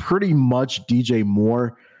 It's pretty much DJ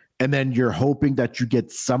Moore. And then you're hoping that you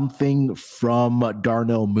get something from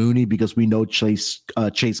Darnell Mooney because we know Chase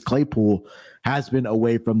Claypool has been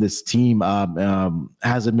away from this team,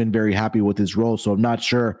 hasn't been very happy with his role. So I'm not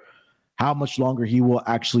sure how much longer he will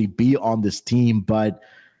actually be on this team. But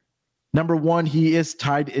number one, he is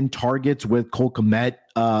tied in targets with Cole Kmet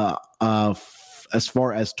as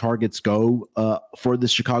far as targets go for the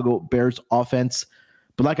Chicago Bears offense.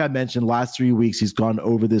 But like I mentioned, last 3 weeks, he's gone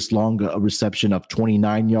over this long reception of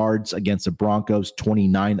 29 yards against the Broncos,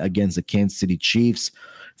 29 against the Kansas City Chiefs,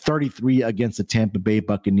 33 against the Tampa Bay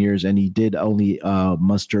Buccaneers, and he did only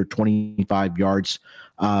muster 25 yards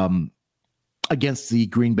against the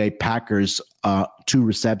Green Bay Packers, 2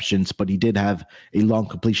 receptions, but he did have a long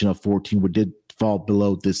completion of 14, which did fall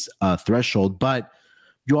below this threshold. But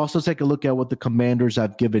you also take a look at what the Commanders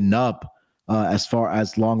have given up as far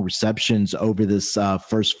as long receptions over this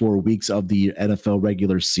first 4 weeks of the NFL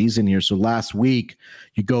regular season here. So last week,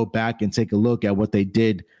 you go back and take a look at what they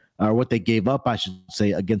did, or what they gave up, I should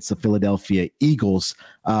say, against the Philadelphia Eagles.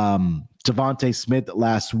 Devontae Smith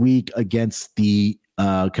last week against the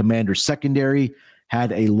Commanders secondary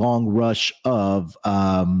had a long rush of,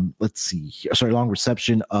 long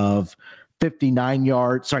reception of 37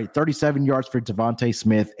 yards for Devontae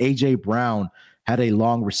Smith. A.J. Brown had a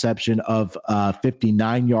long reception of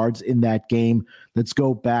 59 yards in that game. Let's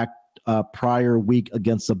go back prior week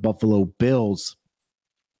against the Buffalo Bills.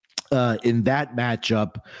 In that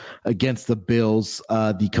matchup against the Bills,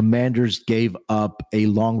 the Commanders gave up a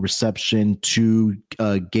long reception to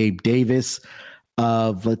Gabe Davis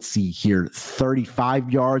of,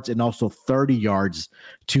 35 yards, and also 30 yards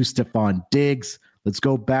to Stephon Diggs. Let's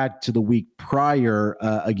go back to the week prior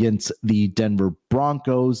against the Denver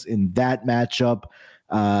Broncos. In that matchup,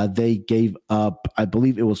 They gave up, I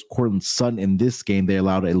believe it was Cortland Sutton in this game. They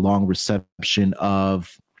allowed a long reception to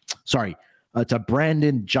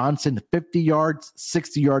Brandon Johnson, 50 yards,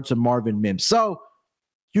 60 yards to Marvin Mims. So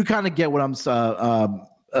you kind of get what I'm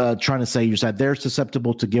trying to say. You said they're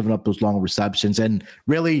susceptible to giving up those long receptions. And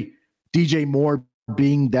really, DJ Moore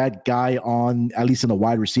being that guy on, at least in the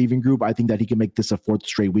wide receiving group, I think that he can make this a fourth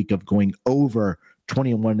straight week of going over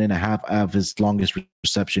 21.5 of his longest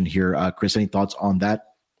reception here. Chris, any thoughts on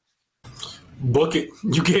that? Book it.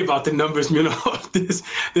 You gave out the numbers. This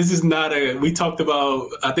is not we talked about,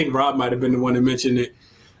 I think Rob might have been the one that mentioned it.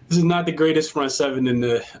 This is not the greatest front seven in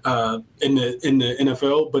the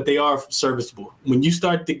NFL, but they are serviceable. When you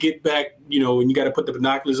start to get back, when you got to put the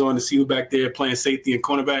binoculars on to see who back there playing safety and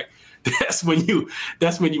cornerback, that's when you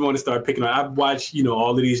want to start picking up. I've watched,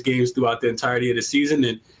 all of these games throughout the entirety of the season,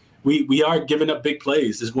 and we are giving up big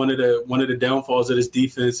plays. It's one of the downfalls of this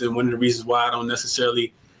defense, and one of the reasons why I don't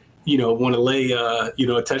necessarily want to lay, a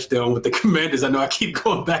touchdown with the Commanders. I know I keep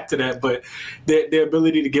going back to that, but their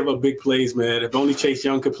ability to give up big plays, man. If only Chase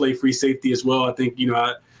Young could play free safety as well, I think,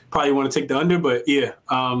 I probably want to take the under, but yeah,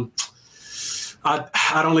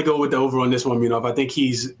 I'd only go with the over on this one, I think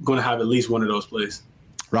he's going to have at least one of those plays.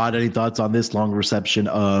 Rod, any thoughts on this long reception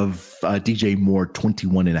of DJ Moore,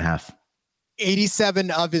 21.5?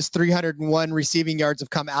 87 of his 301 receiving yards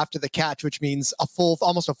have come after the catch, which means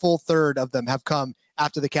almost a full third of them have come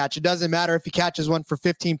after the catch. It doesn't matter if he catches one for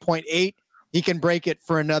 15.8, he can break it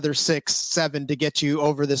for another 6, 7 to get you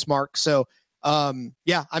over this mark. So, I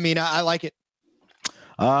like it.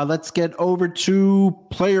 Let's get over to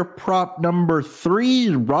player prop number 3.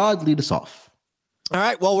 Rod, lead us off. All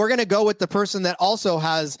right. Well, we're going to go with the person that also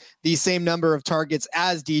has the same number of targets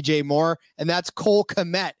as DJ Moore, and that's Cole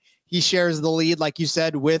Kmet. He shares the lead, like you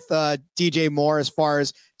said, with DJ Moore as far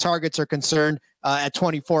as targets are concerned at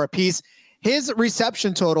 24 apiece. His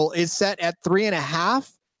reception total is set at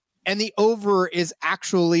 3.5, and the over is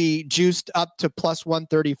actually juiced up to plus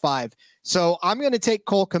 135. So I'm going to take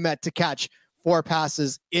Cole Kmet to catch 4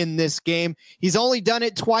 passes in this game. He's only done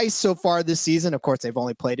it twice so far this season. Of course, they've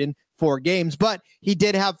only played in 4 games, but he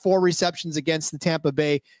did have 4 receptions against the Tampa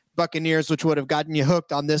Bay Buccaneers, which would have gotten you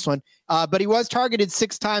hooked on this one. But he was targeted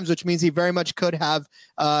 6 times, which means he very much could have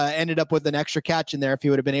ended up with an extra catch in there if he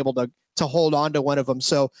would have been able to hold on to one of them.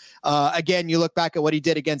 So again, you look back at what he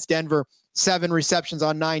did against Denver, 7 receptions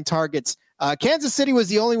on 9 targets. Kansas City was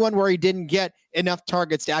the only one where he didn't get enough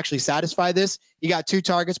targets to actually satisfy this. He got 2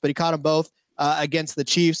 targets, but he caught them both against the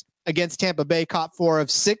Chiefs. Against Tampa Bay, caught 4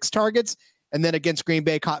 of 6 targets. And then against Green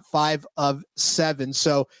Bay, caught 5 of 7.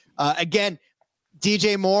 So again,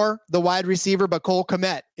 DJ Moore, the wide receiver, but Cole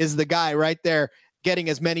Kmet is the guy right there getting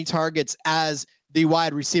as many targets as the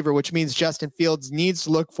wide receiver, which means Justin Fields needs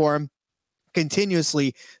to look for him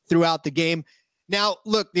continuously throughout the game. Now,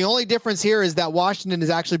 look, the only difference here is that Washington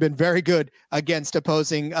has actually been very good against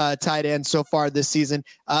opposing tight ends so far this season.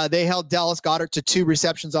 They held Dallas Goedert to 2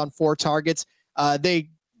 receptions on 4 targets. They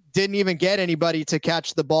didn't even get anybody to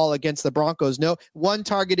catch the ball against the Broncos. No, 1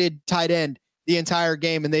 targeted tight end the entire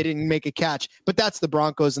game, and they didn't make a catch. But that's the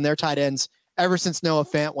Broncos and their tight ends ever since Noah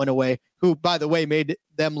Fant went away, who, by the way, made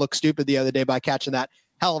them look stupid the other day by catching that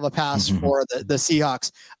hell of a pass for the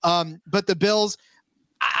Seahawks. But the Bills,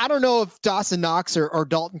 I don't know if Dawson Knox or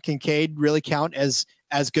Dalton Kincaid really count as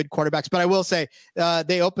good quarterbacks, but I will say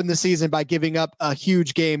they opened the season by giving up a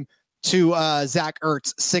huge game to Zach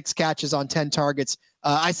Ertz, 6 catches on 10 targets.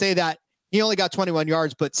 I say that he only got 21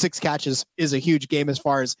 yards, but 6 catches is a huge game as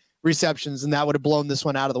far as receptions, and that would have blown this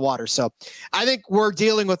one out of the water. So I think we're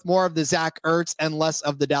dealing with more of the Zach Ertz and less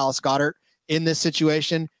of the Dallas Goedert in this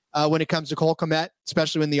situation when it comes to Cole Kmet,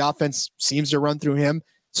 especially when the offense seems to run through him.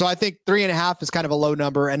 So I think 3.5 is kind of a low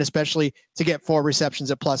number, and especially to get 4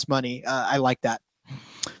 receptions at plus money, I like that.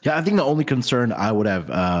 Yeah, I think the only concern I would have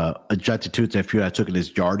objected to if you had took it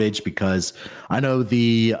is yardage, because I know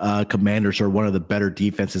the Commanders are one of the better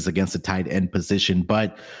defenses against the tight end position.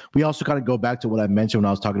 But we also kind of go back to what I mentioned when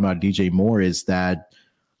I was talking about DJ Moore, is that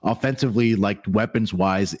offensively, like weapons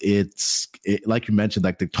wise, like you mentioned,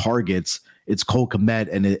 like the targets, it's Cole Kmet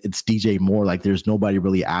and it's DJ Moore. Like there's nobody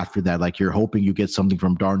really after that. Like you're hoping you get something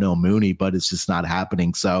from Darnell Mooney, but it's just not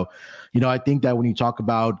happening. So, I think that when you talk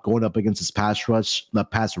about going up against this pass rush,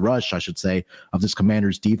 I should say, of this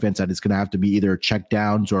Commanders defense, that it's going to have to be either check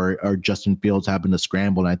downs or Justin Fields having to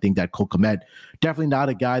scramble. And I think that Cole Kmet, definitely not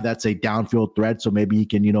a guy that's a downfield threat. So maybe he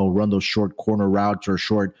can, run those short corner routes or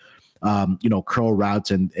short, curl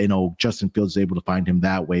routes, and, Justin Fields is able to find him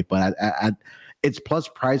that way. But it's plus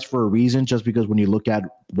price for a reason, just because when you look at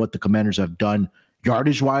what the Commanders have done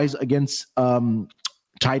yardage wise against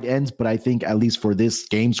tight ends, but I think at least for this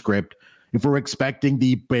game script, if we're expecting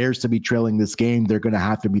the Bears to be trailing this game, they're going to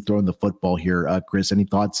have to be throwing the football here. Chris, any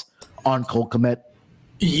thoughts on Cole Kmet?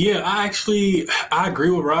 Yeah, I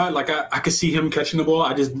agree with Rod. Like, I could see him catching the ball.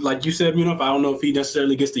 I just, like you said, I don't know if he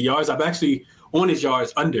necessarily gets the yards. I'm actually on his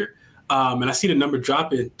yards under. And I see the number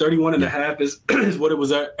dropping. 31 and a half is what it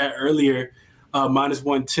was at earlier, minus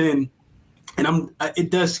 110. And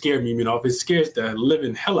it does scare me, It scares the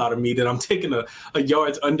living hell out of me that I'm taking a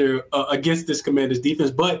yards under against this Commanders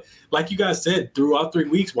defense. But like you guys said, throughout 3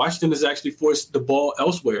 weeks, Washington has actually forced the ball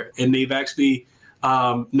elsewhere, and they've actually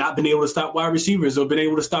not been able to stop wide receivers or been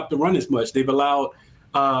able to stop the run as much. They've allowed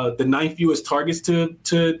the 9th fewest targets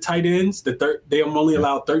to tight ends. They have only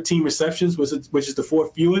allowed 13 receptions, which is the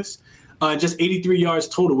 4th fewest, and just 83 yards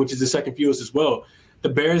total, which is the 2nd fewest as well. The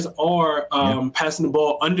Bears are passing the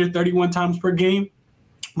ball under 31 times per game,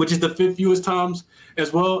 which is the 5th fewest times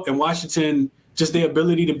as well. And Washington, just their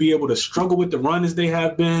ability to be able to struggle with the run as they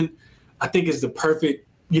have been, I think is the perfect,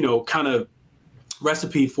 kind of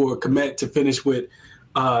recipe for Kmet to finish with,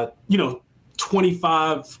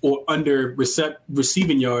 25 or under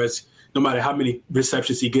receiving yards, no matter how many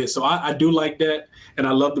receptions he gets. So I do like that, and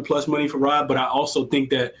I love the plus money for Rod, but I also think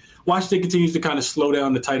that Washington continues to kind of slow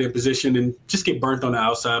down the tight end position and just get burnt on the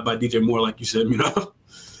outside by DJ Moore, like you said,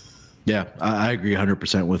 Yeah, I agree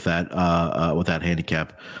 100% with that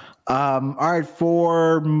handicap. All right,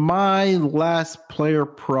 for my last player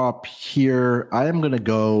prop here, I am going to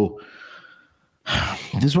go.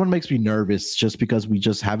 This one makes me nervous just because we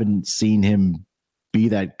just haven't seen him be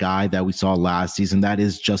that guy that we saw last season. That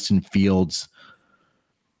is Justin Fields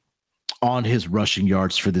on his rushing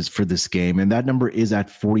yards for this game. And that number is at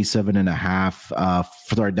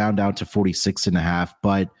 47.5, down to 46.5.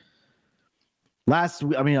 But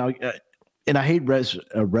and I hate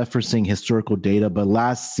referencing historical data, but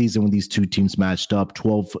last season when these two teams matched up,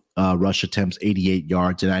 12 rush attempts, 88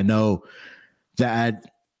 yards. And I know that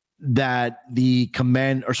the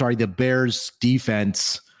Bears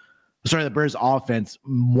offense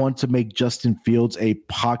want to make Justin Fields a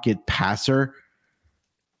pocket passer.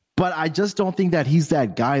 But I just don't think that he's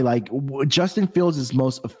that guy. Like, Justin Fields is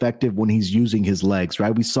most effective when he's using his legs,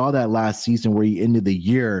 right? We saw that last season where he ended the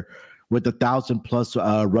year with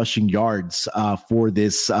 1,000+ rushing yards for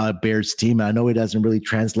this Bears team. And I know it doesn't really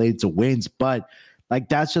translate to wins, but like,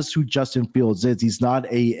 that's just who Justin Fields is. He's not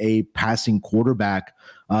a passing quarterback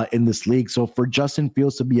in this league. So for Justin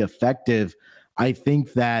Fields to be effective, I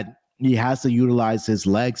think that he has to utilize his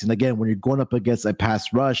legs. And again, when you're going up against a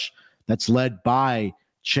pass rush that's led by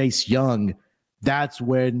Chase Young, that's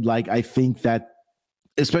when, like, I think that,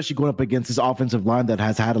 especially going up against this offensive line that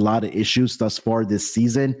has had a lot of issues thus far this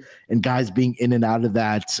season, and guys being in and out of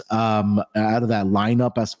that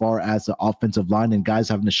lineup as far as the offensive line and guys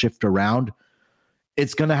having to shift around,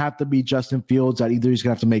 it's going to have to be Justin Fields that either he's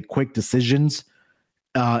going to have to make quick decisions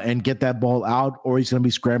and get that ball out, or he's going to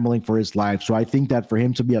be scrambling for his life. So I think that for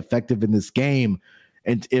him to be effective in this game,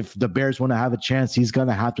 and if the Bears want to have a chance, he's going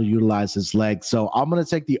to have to utilize his legs. So I'm going to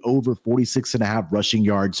take the over 46.5 rushing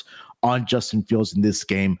yards on Justin Fields in this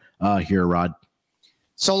game here, Rod.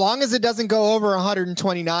 So long as it doesn't go over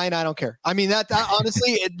 129, I don't care. I mean, that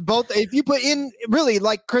honestly, if you put in, really,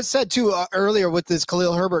 like Chris said too earlier with this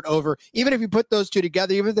Khalil Herbert over, even if you put those two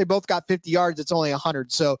together, even if they both got 50 yards, it's only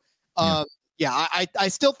 100. So I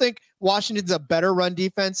still think Washington's a better run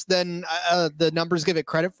defense than the numbers give it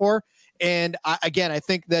credit for. And I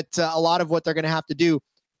think that a lot of what they're going to have to do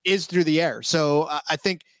is through the air. So I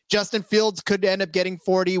think Justin Fields could end up getting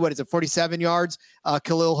 47 yards.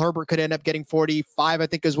 Khalil Herbert could end up getting 45, I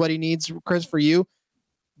think is what he needs, Chris, for you.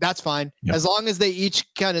 That's fine. Yep. As long as they each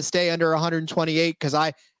kind of stay under 128, because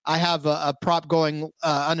I have a prop going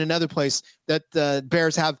on another place that the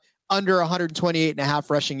Bears have under 128.5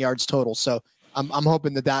 rushing yards total. So I'm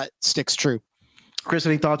hoping that sticks true. Chris,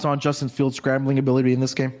 any thoughts on Justin Fields' scrambling ability in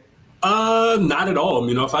this game? Not at all.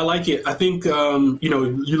 If I like it, I think,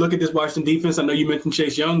 you look at this Washington defense. I know you mentioned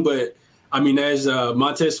Chase Young, but there's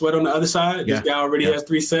Montez Sweat on the other side. This guy already has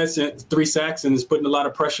 3 sacks and is putting a lot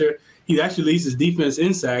of pressure. He actually leads his defense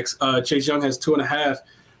in sacks. Chase Young has 2.5,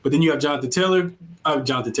 but then you have Jonathan Allen,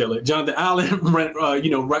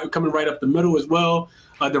 coming right up the middle as well.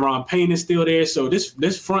 Deron Payne is still there. So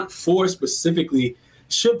this front four specifically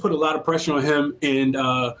should put a lot of pressure on him and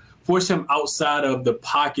force him outside of the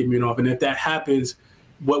pocket, and if that happens,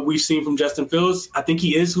 what we've seen from Justin Fields, I think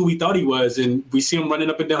he is who we thought he was, and we see him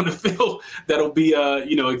running up and down the field. That'll be,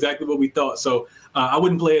 exactly what we thought. So I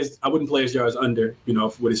wouldn't play his yards under,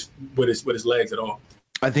 with his legs at all.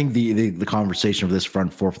 I think the conversation of this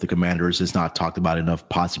front four for the Commanders is not talked about enough,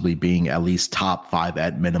 possibly being at least top 5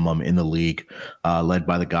 at minimum in the league, led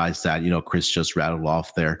by the guys that, Chris just rattled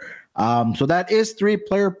off there. So that is 3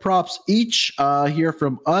 player props each here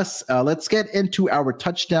from us. Let's get into our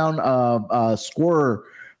touchdown scorer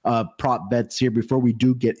prop bets here before we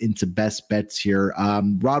do get into best bets here.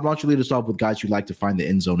 Rod, why don't you lead us off with guys you'd like to find the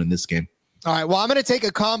end zone in this game? All right. Well, I'm going to take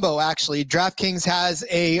a combo, actually. DraftKings has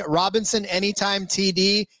a Robinson anytime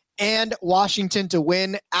TD and Washington to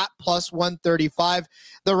win at plus 135.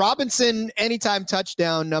 The Robinson anytime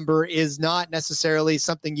touchdown number is not necessarily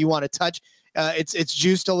something you want to touch. It's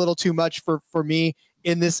juiced a little too much for me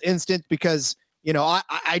in this instant because,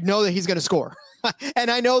 I know that he's going to score. And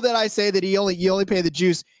I know that I say that you only pay the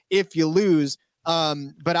juice if you lose.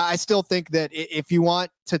 But I still think that if you want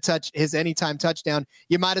to touch his anytime touchdown,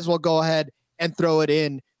 you might as well go ahead and throw it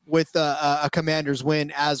in with a Commanders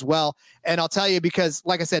win as well. And I'll tell you, because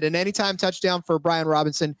like I said, an anytime touchdown for Brian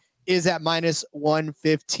Robinson is at minus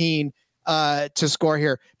 115 to score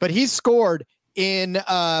here. But he's scored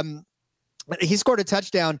a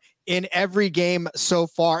touchdown in every game so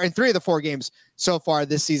far, in 3 of the 4 games so far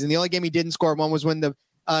this season. The only game he didn't score one was when the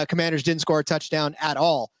Commanders didn't score a touchdown at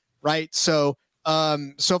all. Right. So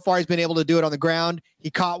far he's been able to do it on the ground. He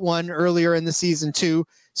caught one earlier in the season too.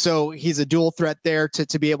 So he's a dual threat there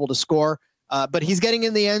to be able to score. But he's getting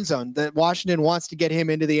in the end zone. The Washington wants to get him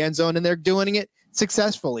into the end zone, and they're doing it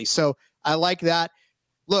successfully. So I like that.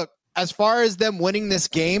 Look, as far as them winning this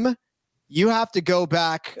game, you have to go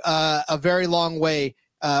back a very long way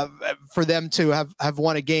for them to have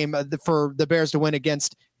won a game, for the Bears to win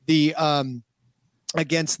against the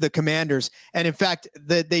Commanders. And in fact,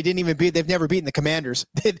 they've never beaten the Commanders.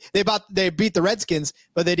 They beat the Redskins,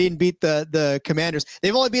 but they didn't beat the Commanders.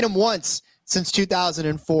 They've only beat them once since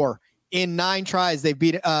 2004. In 9 tries, they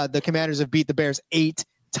beat the Commanders have beat the Bears 8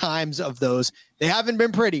 times of those. They haven't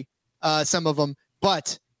been pretty, some of them,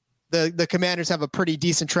 but the Commanders have a pretty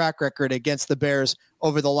decent track record against the Bears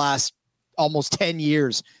over the last almost 10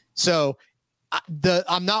 years. So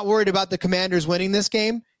I'm not worried about the Commanders winning this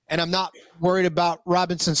game. And I'm not worried about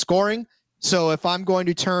Robinson scoring. So if I'm going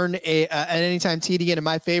to turn an anytime TD into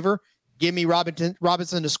my favor, give me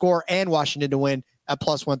Robinson to score and Washington to win at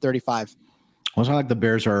plus 135. Well, it's not like the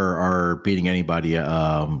Bears are beating anybody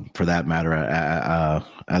for that matter,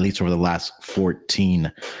 at least over the last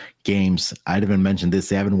 14 games. I'd even mentioned this.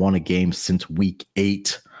 They haven't won a game since week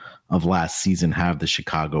 8 of last season, have the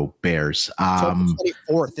Chicago Bears.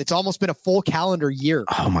 24th. It's almost been a full calendar year.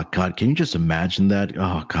 Oh my God. Can you just imagine that?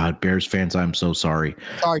 Oh God, Bears fans, I'm so sorry.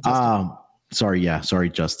 Sorry, Justin. Sorry,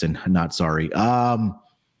 Justin. Not sorry. Brian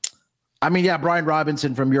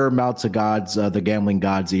Robinson, from your mouth to God's, the gambling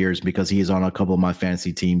God's ears, because he is on a couple of my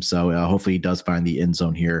fantasy teams. So hopefully he does find the end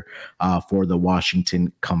zone here for the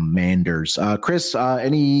Washington Commanders. Chris,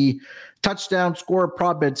 any touchdown score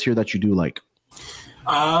prop bets here that you do like?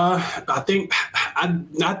 I think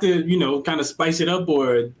not to kind of spice it up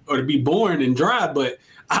or to be boring and dry, but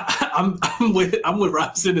I'm with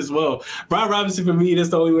Robinson as well. Brian Robinson, for me, that's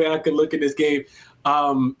the only way I could look at this game.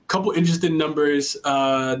 Couple interesting numbers.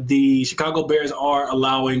 The Chicago Bears are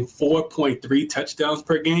allowing 4.3 touchdowns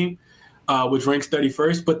per game, which ranks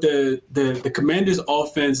 31st. But the Commanders'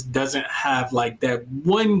 offense doesn't have like that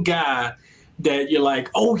one guy that you're like,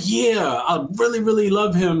 oh yeah, I really, really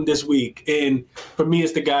love him this week. And for me,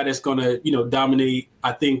 it's the guy that's going to, dominate,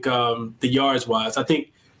 I think, the yards wise. I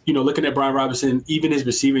think, looking at Brian Robinson, even his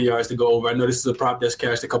receiving yards to go over. I know this is a prop that's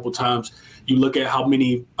cashed a couple times. You look at how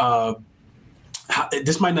many,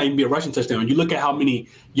 this might not even be a rushing touchdown. You look at how many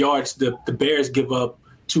yards the Bears give up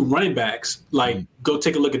to running backs. Like, go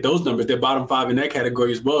take a look at those numbers. They're bottom 5 in that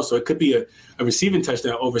category as well. So it could be a receiving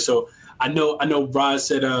touchdown over. So I know Rod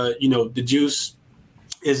said, the juice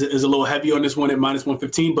is a little heavy on this one at minus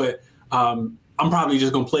 115, but I'm probably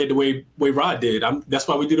just going to play it the way Rod did. That's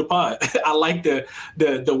why we do the pod. I like the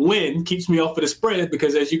win keeps me off of the spread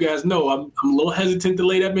because, as you guys know, I'm a little hesitant to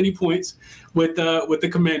lay that many points with the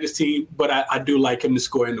Commanders team, but I do like him to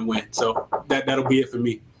score in the win. So that'll be it for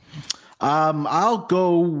me. I'll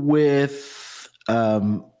go with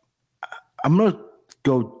I'm going to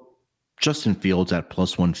go Justin Fields at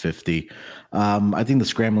plus 150. I think the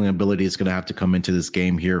scrambling ability is going to have to come into this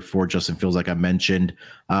game here for Justin Fields, like I mentioned.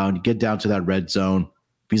 Get down to that red zone.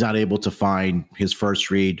 If he's not able to find his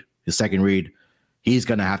first read, his second read, he's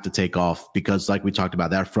going to have to take off because, like we talked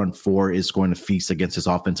about, that front 4 is going to feast against his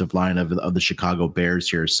offensive line of the Chicago Bears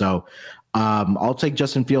here. So I'll take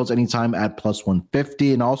Justin Fields anytime at plus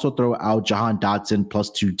 150 and also throw out Jahan Dotson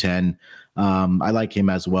plus 210. I like him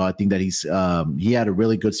as well. I think that he had a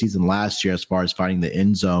really good season last year as far as finding the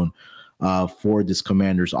end zone. for this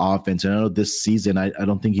Commanders offense. And I know this season, I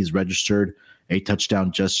don't think he's registered a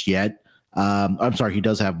touchdown just yet. I'm sorry, he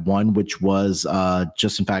does have one, which was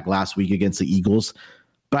just in fact last week against the Eagles.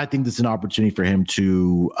 But I think this is an opportunity for him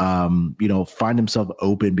to, find himself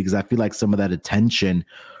open, because I feel like some of that attention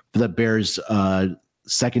for the Bears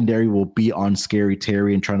secondary will be on Scary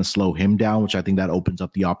Terry and trying to slow him down, which I think that opens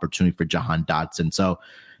up the opportunity for Jahan Dotson. So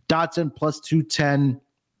Dotson plus 210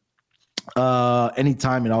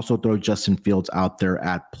 anytime, and also throw Justin Fields out there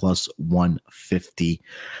at plus 150.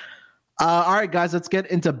 All right, guys, let's get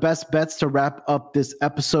into best bets to wrap up this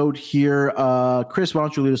episode here. Chris, why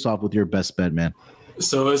don't you lead us off with your best bet, man?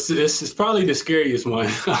 So it's probably the scariest one.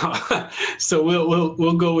 So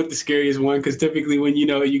we'll go with the scariest one, because typically when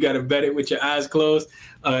you got to bet it with your eyes closed,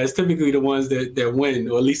 it's typically the ones that win,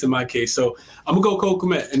 or at least in my case. So I'm gonna go Cole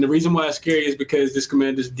Kmet, and the reason why it's scary is because this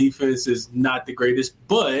Commanders defense is not the greatest,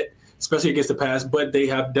 but especially against the pass, but they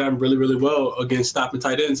have done really, really well against stopping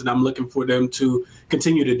tight ends, and I'm looking for them to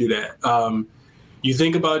continue to do that. You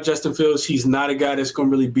think about Justin Fields, he's not a guy that's going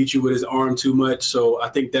to really beat you with his arm too much. So I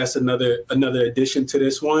think that's another addition to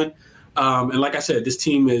this one. And like I said, this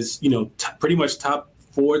team is, pretty much top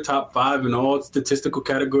 4, top 5 in all statistical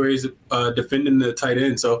categories defending the tight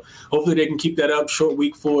end. So hopefully they can keep that up. Short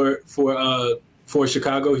week for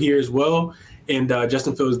Chicago here as well. And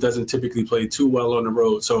Justin Fields doesn't typically play too well on the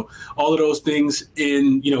road. So all of those things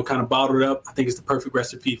kind of bottled up, I think it's the perfect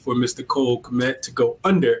recipe for Mr. Cole Kmet to go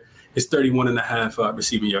under his 31.5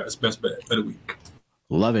 receiving yards. Best bet of the week.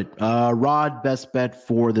 Love it. Rod, best bet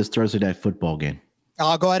for this Thursday night football game.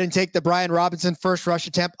 I'll go ahead and take the Brian Robinson first rush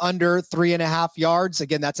attempt under 3.5 yards.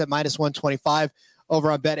 Again, that's at minus 125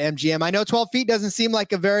 over on BetMGM. I know 12 feet doesn't seem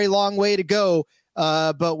like a very long way to go,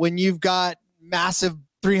 but when you've got massive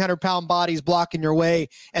 300-pound bodies blocking your way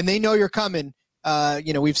and they know you're coming,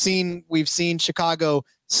 we've seen Chicago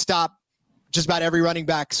stop just about every running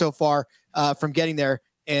back so far from getting there.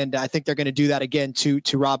 And I think they're going to do that again to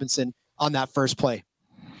Robinson on that first play.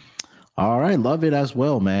 All right. Love it as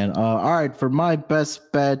well, man. All right. For my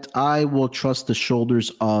best bet, I will trust the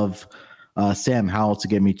shoulders of Sam Howell to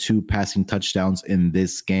get me 2 passing touchdowns in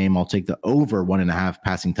this game. I'll take the over 1.5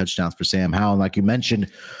 passing touchdowns for Sam Howell. Like you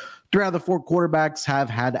mentioned, 3 out of the 4 quarterbacks have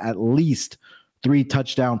had at least 3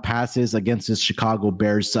 touchdown passes against this Chicago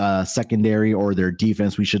Bears secondary, or their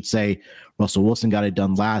defense, we should say. Russell Wilson got it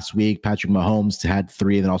done last week. Patrick Mahomes had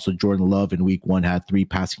 3, and then also Jordan Love in week 1 had 3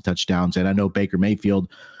 passing touchdowns. And I know Baker Mayfield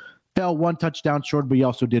fell 1 touchdown short, but he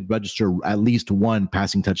also did register at least 1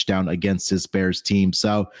 passing touchdown against this Bears team.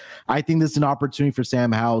 So I think this is an opportunity for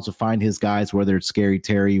Sam Howell to find his guys, whether it's Scary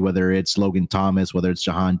Terry, whether it's Logan Thomas, whether it's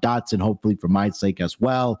Jahan Dotson, hopefully for my sake as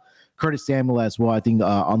well. Curtis Samuel as well. I think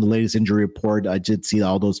on the latest injury report, I did see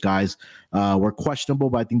all those guys were questionable,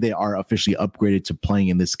 but I think they are officially upgraded to playing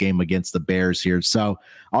in this game against the Bears here. So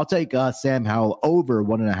I'll take Sam Howell over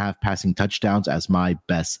 1.5 passing touchdowns as my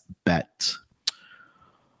best bet.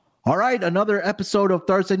 All right, another episode of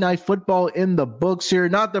Thursday Night Football in the books here.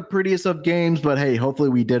 Not the prettiest of games, but hey, hopefully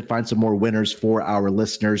we did find some more winners for our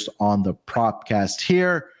listeners on the Propcast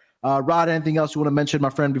here. Rod, anything else you want to mention, my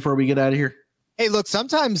friend, before we get out of here? Hey, look,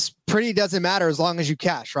 sometimes pretty doesn't matter as long as you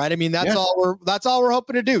cash, right? I mean, that's all we're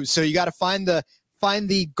hoping to do. So you got to find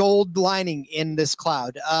the gold lining in this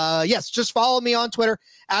cloud. Yes, just follow me on Twitter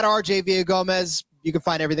at RJ Villagomez. You can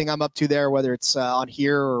find everything I'm up to there, whether it's on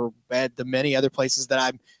here or at the many other places that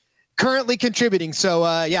I'm currently contributing. So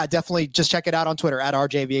definitely just check it out on Twitter at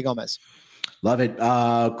RJ Villagomez. Love it.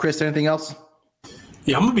 Chris, anything else?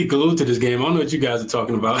 Yeah, I'm gonna be glued to this game. I don't know what you guys are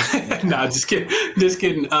talking about. Nah, just kidding. Just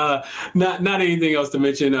kidding. Not anything else to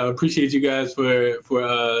mention. Appreciate you guys for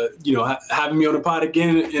having me on the pod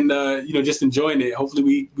again, and just enjoying it.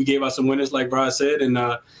 Hopefully we gave out some winners, like Brad said, and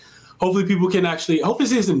hopefully people can hopefully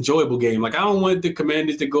this is an enjoyable game. Like, I don't want the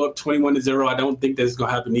Commanders to go up 21-0. I don't think that's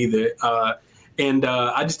gonna happen either.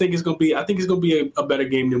 I just think it's gonna be a better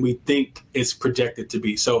game than we think it's projected to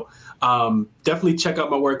be. So definitely check out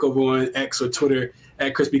my work over on X or Twitter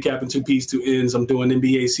at Crispy Cap and 2 P's 2 N's. I'm doing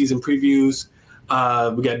NBA season previews.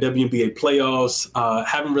 We got WNBA playoffs.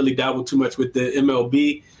 Haven't really dabbled too much with the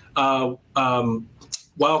MLB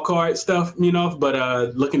wild card stuff,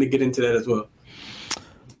 but looking to get into that as well.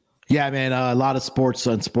 Yeah, man, a lot of sports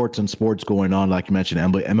going on. Like you mentioned,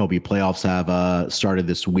 MLB playoffs have started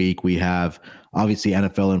this week. We have obviously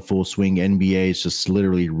NFL in full swing. NBA is just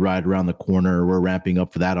literally right around the corner. We're ramping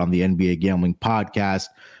up for that on the NBA Gambling Podcast.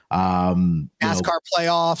 NASCAR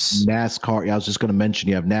playoffs. NASCAR. Yeah, I was just going to mention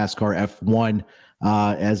you have NASCAR F1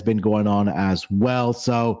 has been going on as well.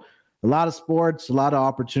 So a lot of sports, a lot of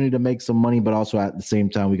opportunity to make some money, but also at the same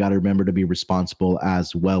time, we got to remember to be responsible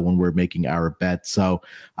as well when we're making our bets. So,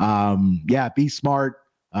 be smart.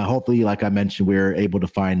 Hopefully, like I mentioned, we're able to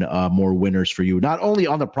find more winners for you, not only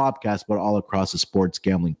on the Propcast, but all across the Sports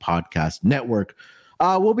Gambling Podcast Network.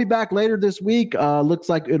 We'll be back later this week. Looks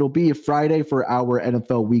like it'll be a Friday for our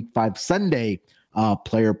NFL Week 5 Sunday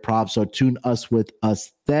player props. So tune with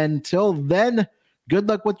us then. Till then, good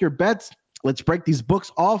luck with your bets. Let's break these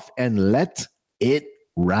books off and let it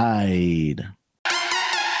ride.